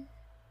of thing.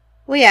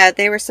 Well, yeah,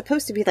 they were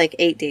supposed to be like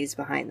 8 days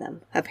behind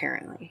them,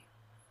 apparently.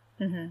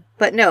 Mm-hmm.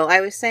 But no, I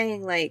was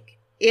saying, like,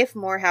 if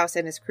Morehouse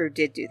and his crew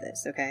did do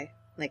this, okay?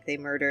 Like, they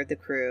murdered the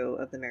crew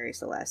of the Mary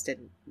Celeste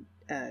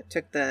and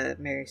took the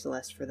Mary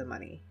Celeste for the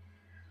money.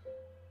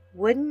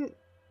 Wouldn't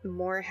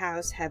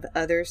Morehouse have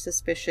other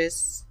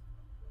suspicious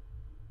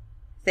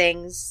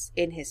things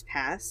in his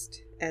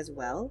past as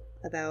well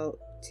about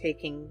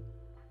taking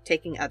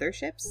other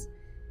ships?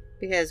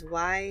 Because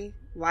why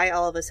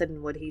all of a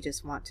sudden would he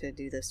just want to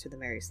do this to the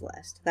Mary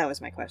Celeste? That was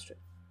my question.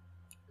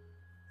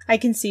 I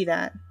can see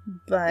that,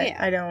 but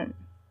I don't...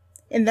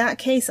 In that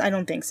case, I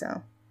don't think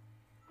so.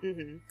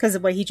 Because the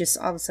way he just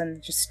all of a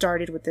sudden just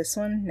started with this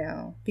one?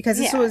 No. Because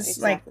this was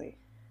like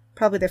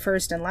probably the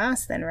first and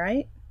last then,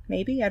 right?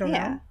 Maybe? I don't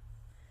know.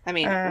 I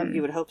mean,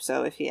 you would hope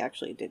so if he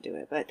actually did do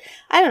it, but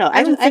I don't know.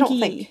 I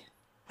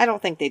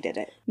don't think they did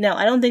it. No,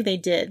 I don't think they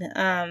did.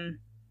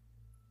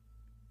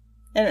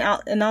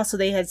 And also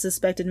they had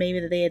suspected maybe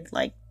that they had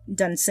like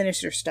done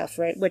sinister stuff,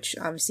 right? Which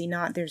obviously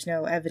not. There's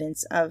no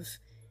evidence of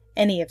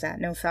any of that.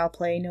 No foul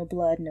play, no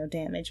blood, no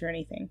damage or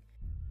anything.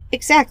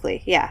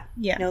 Exactly. Yeah.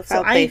 Yeah. No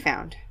foul play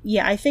found.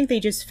 Yeah, I think they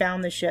just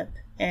found the ship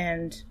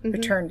and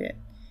returned it,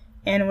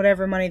 and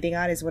whatever money they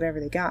got is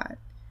whatever they got.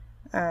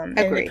 And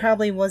it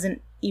probably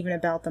wasn't even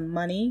about the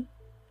money,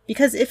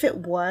 because if it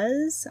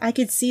was, I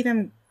could see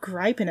them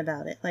griping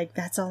about it, like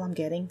that's all I'm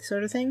getting,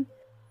 sort of thing.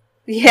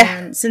 Yeah.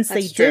 And since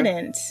they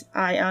didn't,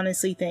 I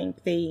honestly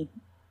think they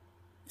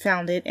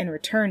found it and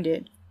returned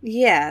it.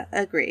 Yeah,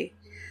 agree.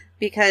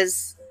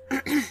 Because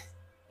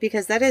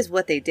that is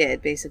what they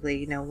did,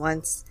 basically.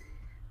 Once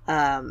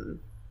hold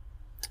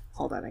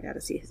hold on, I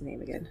gotta see his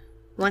name again.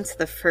 Once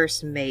the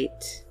first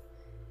mate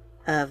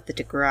of the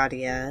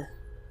DeGradia,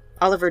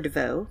 Oliver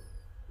DeVoe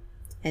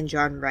and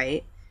John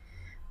Wright,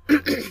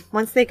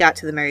 once they got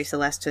to the Mary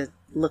Celeste to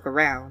look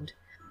around,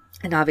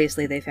 and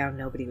obviously they found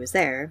nobody was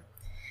there,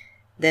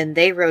 then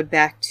they rode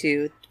back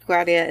to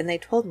DeGradia and they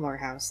told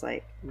Morehouse,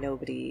 like,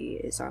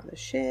 nobody is on the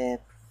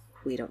ship,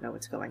 we don't know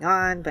what's going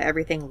on, but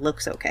everything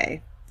looks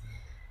okay.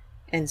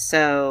 And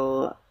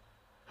so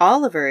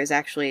Oliver is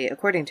actually,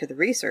 according to the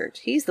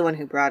research, he's the one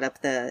who brought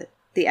up the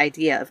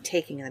idea of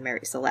taking the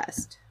Mary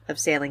Celeste, of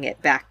sailing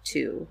it back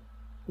to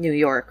New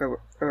York,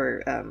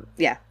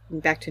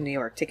 back to New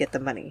York to get the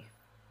money.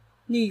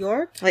 New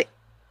York?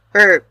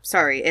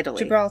 Italy.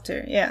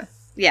 Gibraltar, yeah.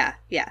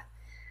 Yeah.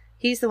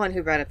 He's the one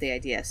who brought up the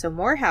idea. So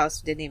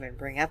Morehouse didn't even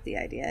bring up the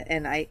idea.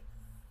 And I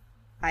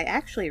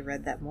actually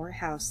read that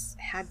Morehouse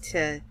had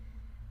to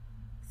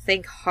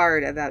think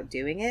hard about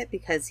doing it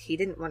because he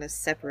didn't want to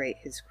separate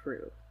his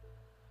crew.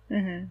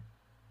 Mm-hmm.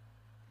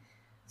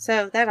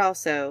 So that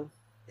also,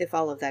 if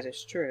all of that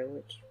is true,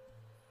 which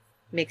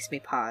makes me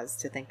pause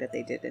to think that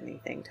they did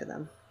anything to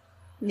them.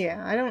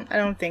 Yeah, I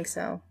don't think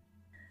so.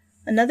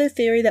 Another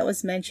theory that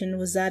was mentioned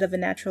was that of a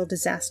natural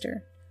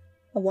disaster,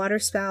 a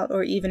waterspout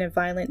or even a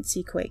violent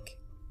seaquake.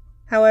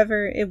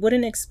 However, it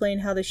wouldn't explain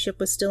how the ship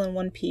was still in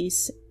one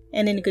piece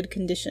and in good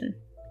condition.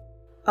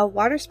 A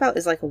waterspout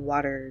is like a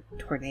water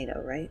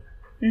tornado, right?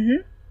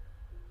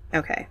 Mm-hmm.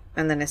 Okay.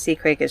 And then a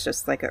seaquake is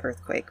just like an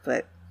earthquake,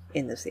 but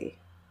in the sea.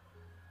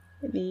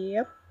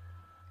 Yep.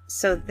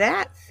 So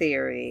that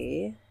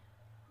theory...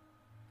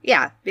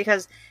 Yeah,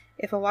 because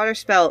if a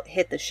waterspout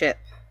hit the ship,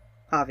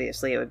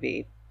 obviously it would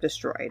be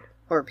destroyed.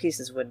 Or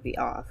pieces would be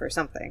off or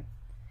something.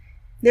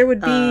 There would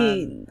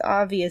be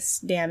obvious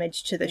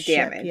damage to the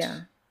ship,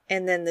 yeah.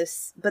 And then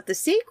but the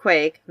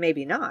seaquake,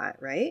 maybe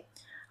not, right?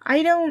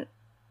 I don't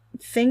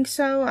think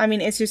so. I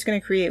mean, it's just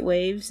going to create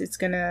waves. It's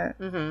going to...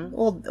 Mm-hmm.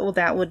 Well,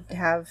 that would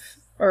have...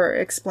 Or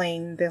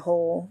explain the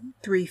whole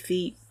 3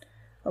 feet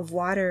of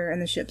water in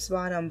the ship's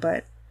bottom.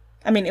 But,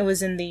 I mean, it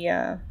was in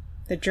the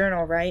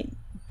journal, right?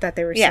 That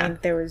they were saying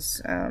there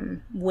was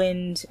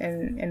wind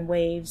and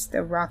waves,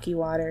 the rocky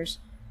waters.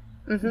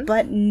 Mm-hmm.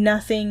 But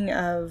nothing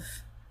of,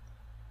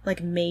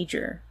 like,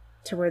 major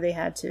to where they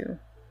had to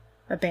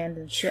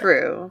abandon the ship.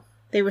 True.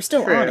 They were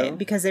still on it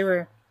because they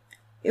were...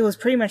 It was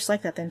pretty much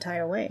like that the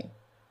entire way.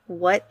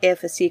 What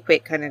if a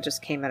seaquake kind of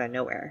just came out of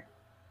nowhere?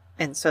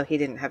 And so he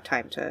didn't have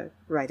time to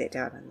write it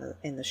down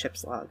in the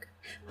ship's log.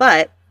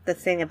 But the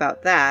thing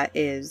about that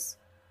is,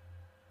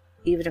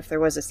 even if there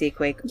was a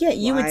seaquake, yeah,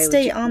 you would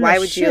stay on the ship. Why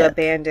would you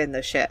abandon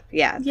the ship?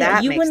 Yeah,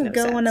 that you makes wouldn't no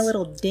go sense. on a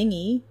little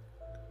dinghy.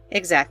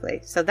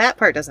 Exactly. So that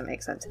part doesn't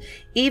make sense.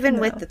 Even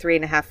with the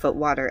 3.5 foot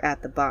water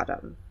at the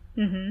bottom,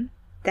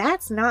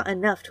 that's not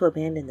enough to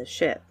abandon the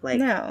ship. Like,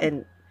 no.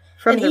 And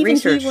from the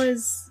research, he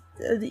was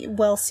a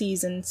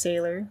well-seasoned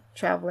sailor,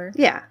 traveler.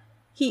 Yeah.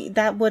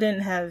 That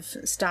wouldn't have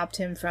stopped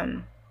him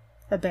from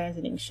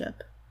abandoning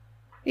ship.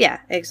 Yeah,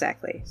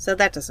 exactly. So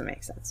that doesn't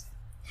make sense.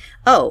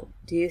 Oh,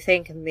 do you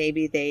think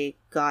maybe they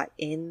got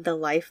in the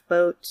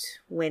lifeboat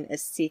when a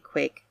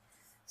seaquake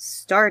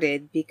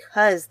started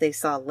because they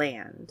saw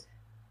land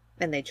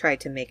and they tried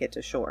to make it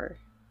to shore?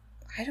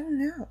 I don't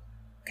know.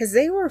 Because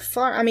they were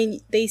far... I mean,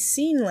 they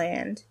seen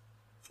land,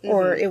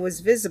 or it was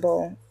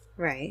visible.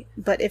 Right.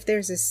 But if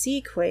there's a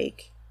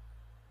seaquake,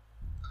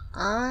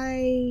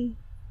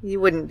 You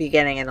wouldn't be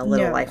getting in a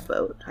little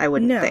lifeboat, I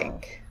wouldn't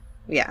think.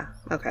 Yeah,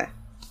 okay.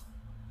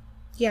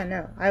 Yeah,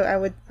 no. I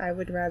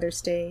would rather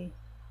stay...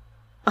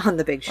 On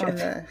the big ship.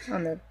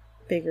 On the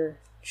bigger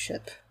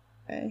ship.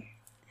 Okay.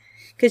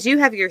 Because you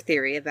have your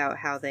theory about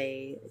how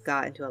they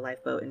got into a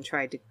lifeboat and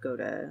tried to go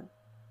to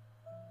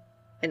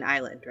an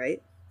island,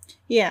 right?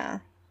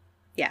 Yeah.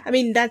 Yeah. I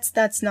mean,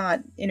 that's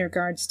not in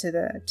regards to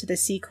the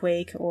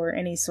seaquake or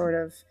any sort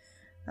of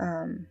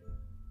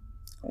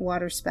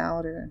water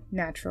spout or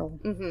natural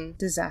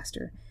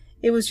disaster.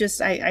 It was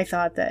just, I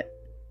thought that,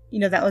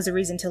 that was a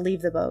reason to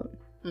leave the boat.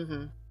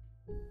 Mm-hmm.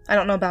 I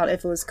don't know about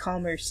if it was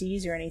calmer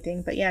seas or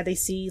anything, but yeah, they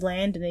see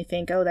land and they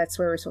think, oh, that's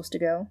where we're supposed to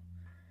go.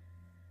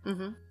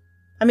 Mm-hmm.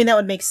 I mean, that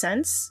would make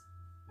sense.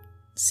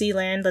 See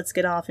land, let's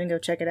get off and go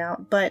check it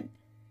out. But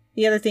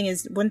the other thing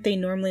is, wouldn't they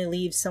normally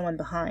leave someone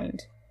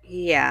behind?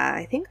 Yeah,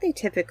 I think they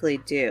typically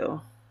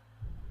do.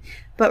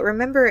 But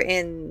remember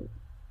in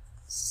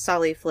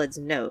Solly Flood's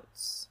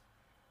notes,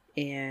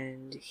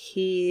 and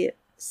he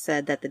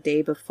said that the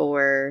day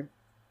before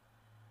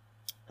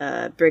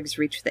Briggs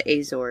reached the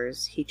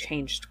Azores, he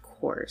changed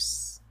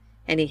course,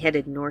 and he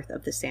headed north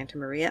of the Santa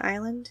Maria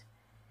Island.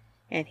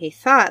 And he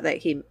thought that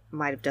he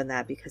might have done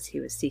that because he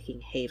was seeking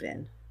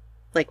haven,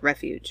 like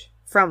refuge,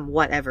 from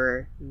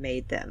whatever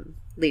made them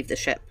leave the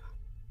ship.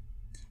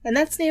 And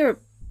that's near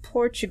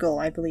Portugal,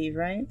 I believe,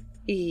 right?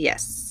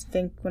 Yes. I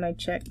think when I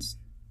checked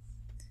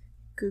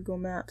Google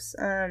Maps.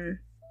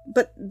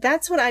 But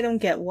that's what I don't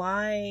get.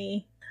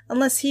 Why?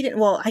 Unless he didn't...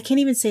 Well, I can't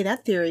even say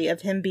that theory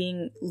of him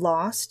being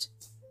lost.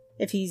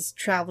 If he's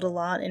traveled a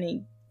lot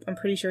and I'm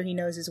pretty sure he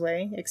knows his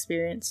way.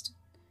 Experienced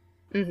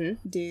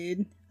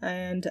dude.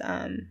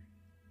 And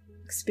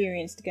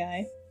experienced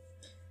guy.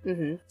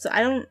 Mm-hmm. So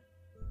I don't.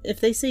 If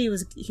they say he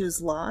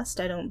was lost,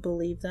 I don't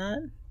believe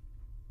that.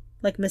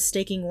 Like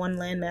mistaking one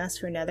landmass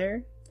for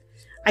another.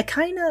 I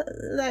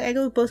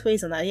go both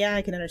ways on that. Yeah,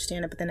 I can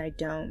understand it, but then I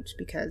don't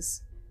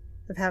because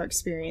of how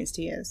experienced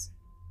he is.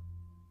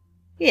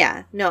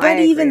 Yeah, no, But I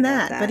agree even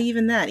about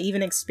that,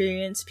 even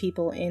experienced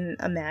people in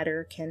a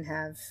matter can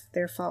have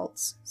their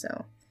faults.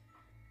 So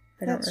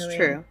that's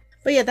true.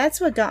 But yeah,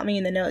 that's what got me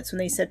in the notes when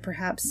they said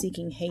perhaps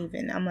seeking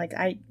haven. I'm like,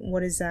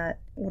 what is that?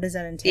 What does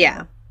that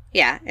entail?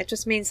 Yeah. It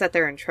just means that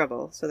they're in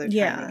trouble, so they're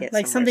trying to get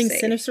like somewhere something safe.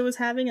 sinister was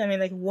happening. I mean,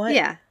 like what?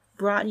 Yeah.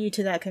 Brought you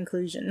to that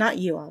conclusion? Not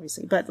you,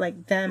 obviously, but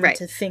like them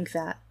to think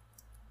that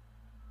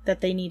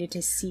they needed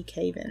to seek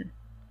haven.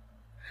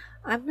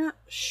 I'm not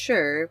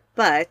sure,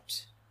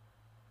 but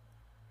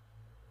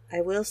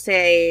I will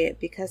say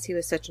because he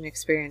was such an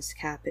experienced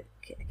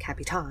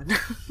capitan,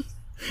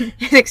 an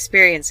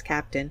experienced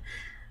captain,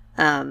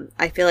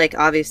 I feel like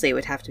obviously it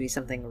would have to be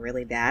something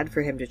really bad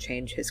for him to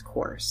change his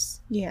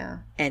course. Yeah,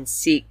 and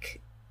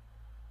seek,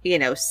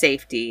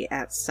 safety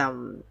at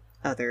some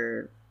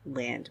other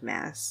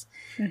landmass.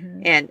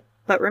 Mm-hmm.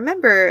 But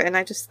remember, and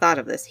I just thought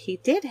of this, he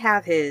did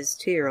have his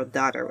 2-year-old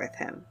daughter with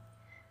him.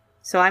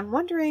 So I'm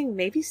wondering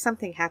maybe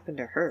something happened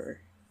to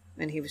her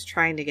and he was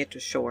trying to get to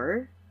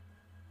shore.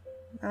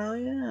 Oh,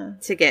 yeah.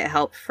 To get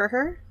help for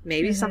her.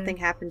 Maybe Mm-hmm. something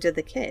happened to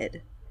the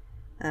kid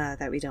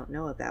that we don't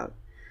know about.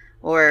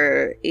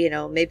 Or,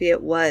 maybe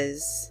it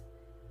was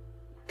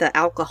the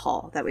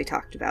alcohol that we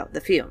talked about,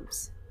 the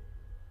fumes.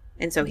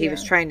 And so he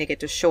was trying to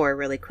get to shore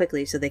really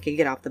quickly so they could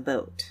get off the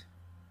boat.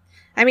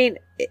 I mean,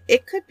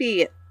 it could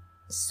be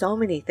so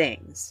many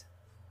things.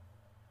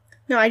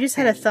 No, I just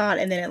had a thought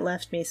and then it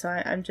left me. So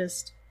I'm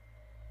just,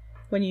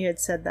 when you had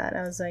said that,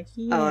 I was like,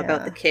 yeah. Oh,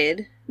 about the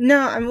kid?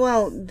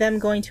 No, them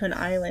going to an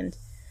island.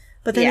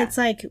 But then it's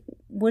like,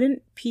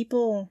 wouldn't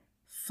people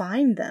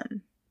find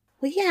them?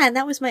 Well, yeah, and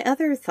that was my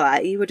other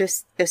thought. You would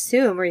just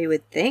assume or you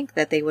would think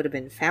that they would have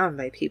been found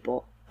by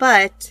people.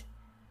 But,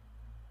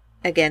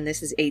 again,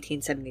 this is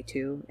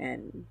 1872,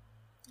 and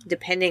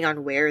depending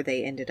on where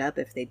they ended up,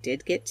 if they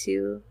did get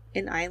to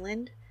an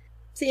island.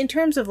 See, in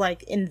terms of,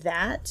 like, in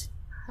that,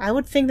 I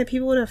would think that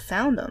people would have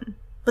found them.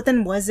 But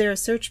then was there a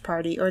search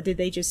party, or did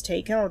they just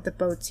take, the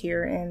boat's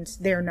here, and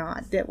they're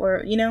not, that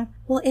were,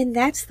 Well, and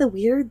that's the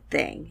weird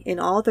thing. In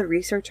all the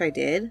research I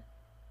did,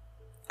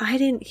 I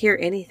didn't hear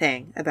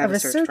anything about a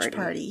search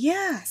party.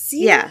 Yeah,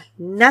 see? Yeah,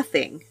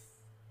 nothing.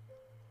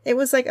 It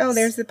was like, oh,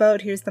 there's the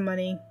boat, here's the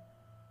money.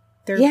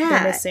 They're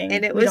missing.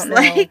 And it was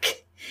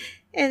like...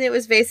 And it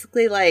was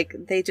basically like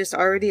they just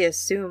already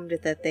assumed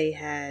that they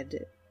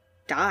had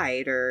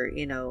died or,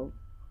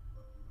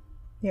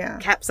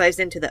 capsized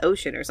into the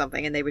ocean or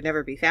something and they would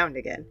never be found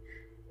again.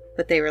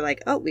 But they were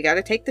like, oh, we got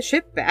to take the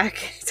ship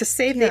back to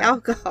save the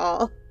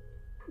alcohol.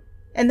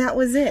 And that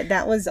was it.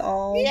 That was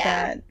all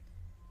that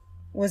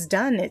was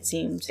done, it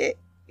seemed.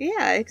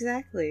 Yeah,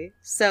 exactly.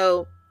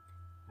 So,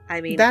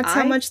 I mean... That's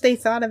how much they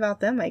thought about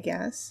them, I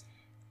guess.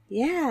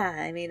 Yeah,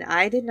 I mean,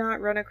 I did not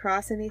run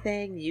across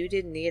anything. You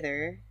didn't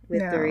either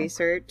with the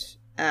research.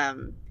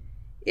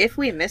 If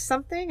we missed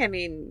something, I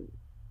mean,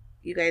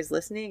 you guys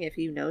listening, if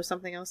you know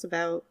something else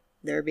about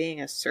there being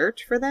a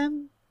search for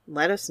them,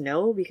 let us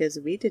know because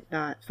we did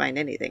not find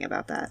anything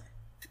about that.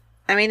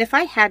 I mean, if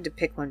I had to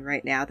pick one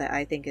right now that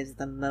I think is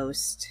the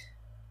most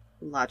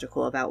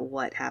logical about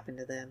what happened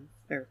to them,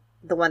 or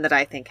the one that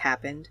I think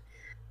happened,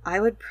 I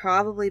would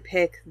probably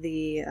pick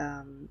the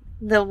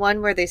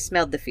one where they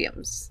smelled the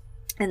fumes.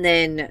 And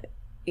then,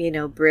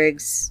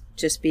 Briggs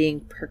just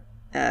being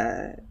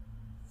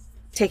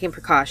taking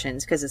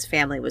precautions because his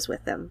family was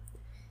with them.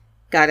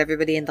 Got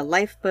everybody in the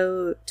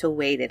lifeboat to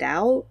wait it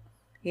out,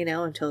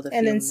 until the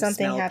fumes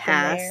smell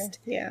passed.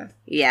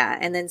 Yeah,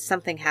 and then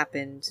something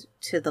happened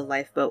to the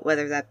lifeboat,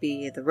 whether that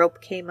be the rope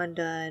came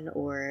undone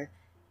or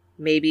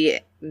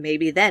maybe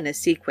then a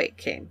sea quake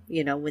came,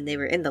 when they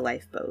were in the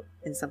lifeboat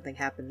and something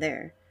happened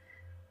there.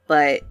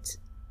 But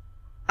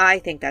I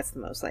think that's the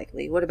most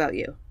likely. What about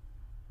you?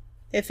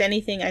 If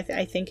anything,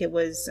 I think it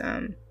was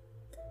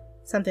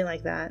something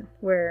like that,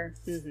 where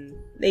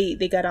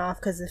they got off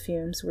because the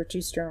fumes were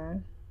too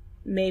strong.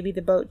 Maybe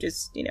the boat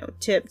just,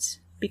 tipped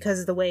because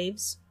of the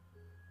waves.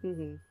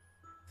 Mm-hmm.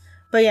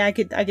 But yeah, I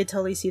could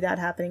totally see that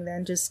happening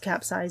then, just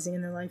capsizing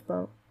in the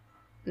lifeboat.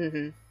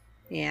 Mm-hmm.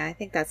 Yeah, I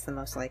think that's the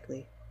most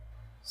likely.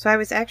 So I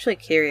was actually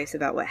curious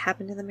about what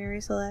happened to the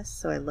Mary Celeste,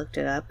 so I looked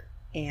it up,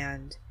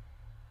 and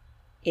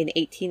in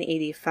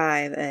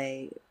 1885,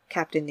 a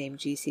captain named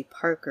G.C.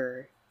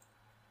 Parker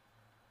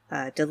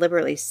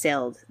deliberately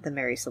sailed the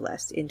Mary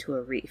Celeste into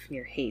a reef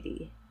near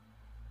Haiti.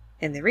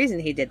 And the reason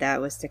he did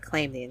that was to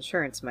claim the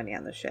insurance money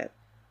on the ship.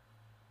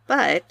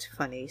 But,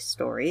 funny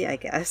story, I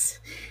guess,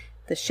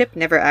 the ship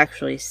never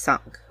actually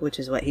sunk, which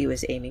is what he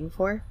was aiming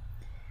for.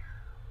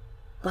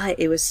 But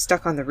it was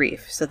stuck on the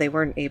reef, so they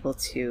weren't able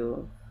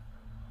to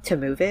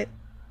move it.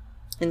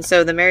 And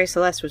so the Mary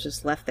Celeste was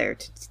just left there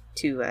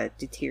to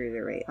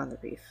deteriorate on the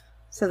reef.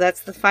 So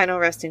that's the final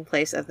resting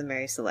place of the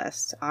Mary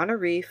Celeste, on a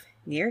reef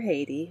near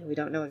Haiti. We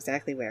don't know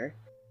exactly where.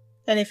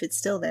 And if it's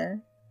still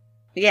there.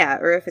 Yeah,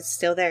 or if it's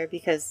still there,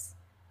 because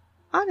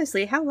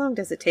Honestly, how long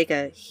does it take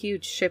a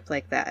huge ship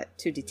like that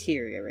to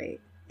deteriorate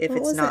if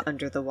it's not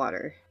under the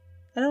water?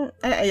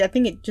 I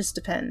think it just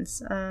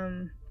depends.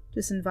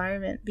 Just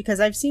environment.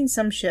 Because I've seen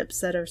some ships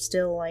that are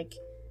still, like,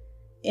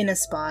 in a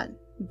spot,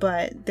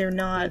 but they're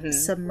not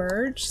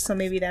submerged, so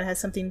maybe that has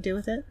something to do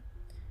with it.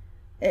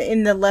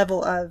 In the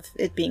level of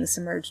it being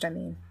submerged, I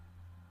mean.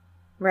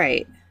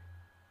 Right.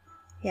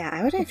 Yeah,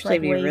 I would actually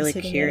be really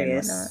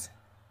curious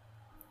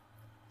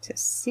to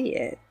see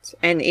it.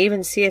 And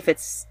even see if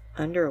it's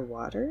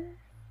underwater?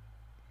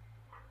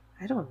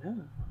 I don't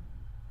know.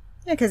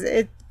 Yeah, because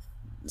a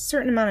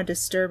certain amount of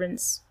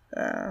disturbance.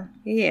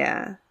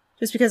 Yeah.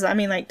 Just because, I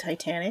mean, like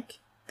Titanic,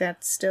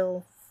 that's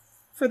still,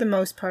 for the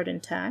most part,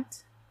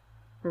 intact.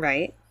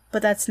 Right.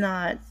 But that's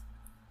not,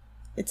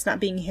 it's not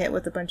being hit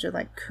with a bunch of,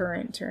 like,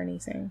 current or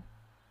anything.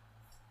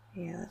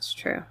 Yeah, that's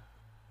true.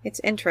 It's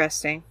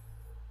interesting,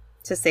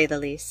 to say the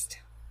least.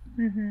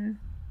 Mm-hmm.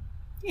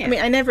 Yeah. I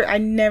mean, I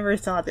never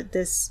thought that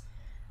this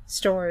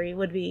story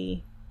would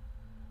be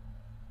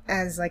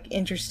as, like,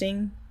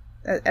 interesting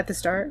at the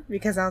start,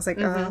 because I was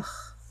like, ugh,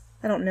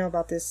 I don't know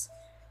about this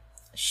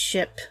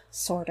ship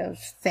sort of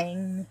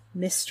thing,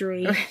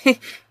 mystery.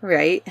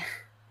 Right.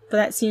 But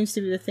that seems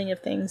to be the thing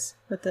of things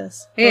with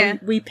this. Yeah.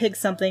 We pick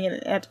something,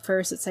 and at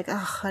first it's like,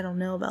 oh, I don't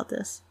know about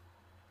this.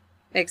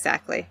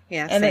 Exactly.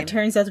 Yeah. And same. it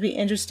turns out to be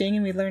interesting,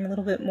 and we learn a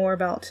little bit more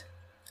about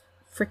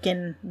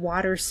frickin'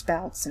 water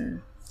spouts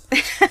and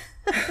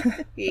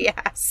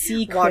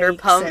sea water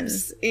quakes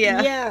pumps.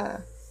 Yeah.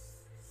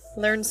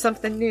 Learn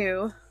something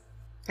new.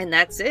 And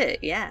that's it.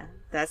 Yeah.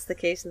 That's the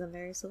case of the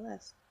Mary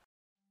Celeste.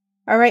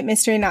 All right,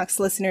 Mystery Knox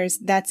listeners,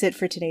 that's it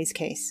for today's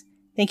case.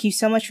 Thank you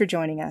so much for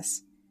joining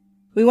us.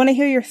 We want to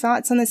hear your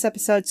thoughts on this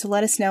episode, so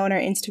let us know on our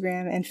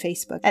Instagram and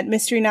Facebook at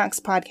Mystery Knox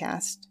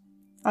Podcast,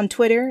 on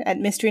Twitter at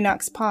Mystery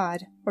Knox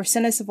Pod, or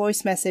send us a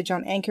voice message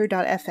on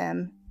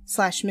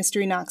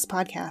anchor.fm/Mystery Knox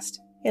Podcast.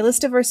 A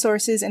list of our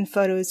sources and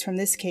photos from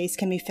this case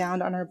can be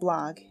found on our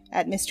blog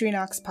at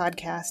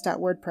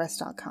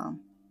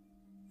mysteryknoxpodcast.wordpress.com.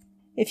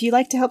 If you'd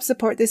like to help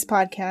support this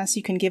podcast,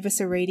 you can give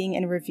us a rating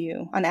and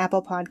review on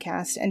Apple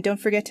Podcasts, and don't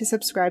forget to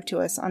subscribe to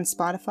us on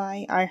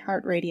Spotify,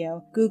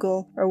 iHeartRadio,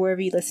 Google, or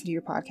wherever you listen to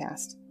your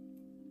podcast.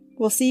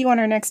 We'll see you on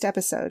our next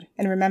episode,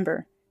 and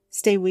remember,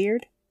 stay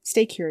weird,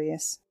 stay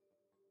curious.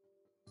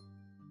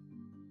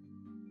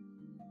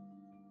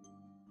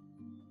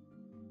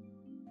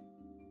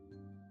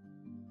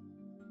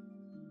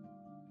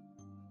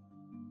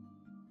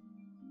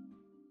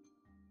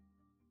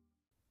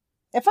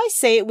 If I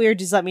say it weird,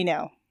 just let me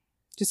know.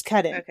 Just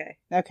cut it.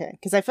 Okay,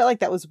 because I felt like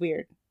that was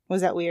weird.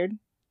 Was that weird?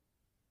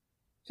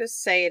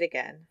 Just say it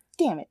again.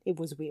 Damn it, it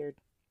was weird.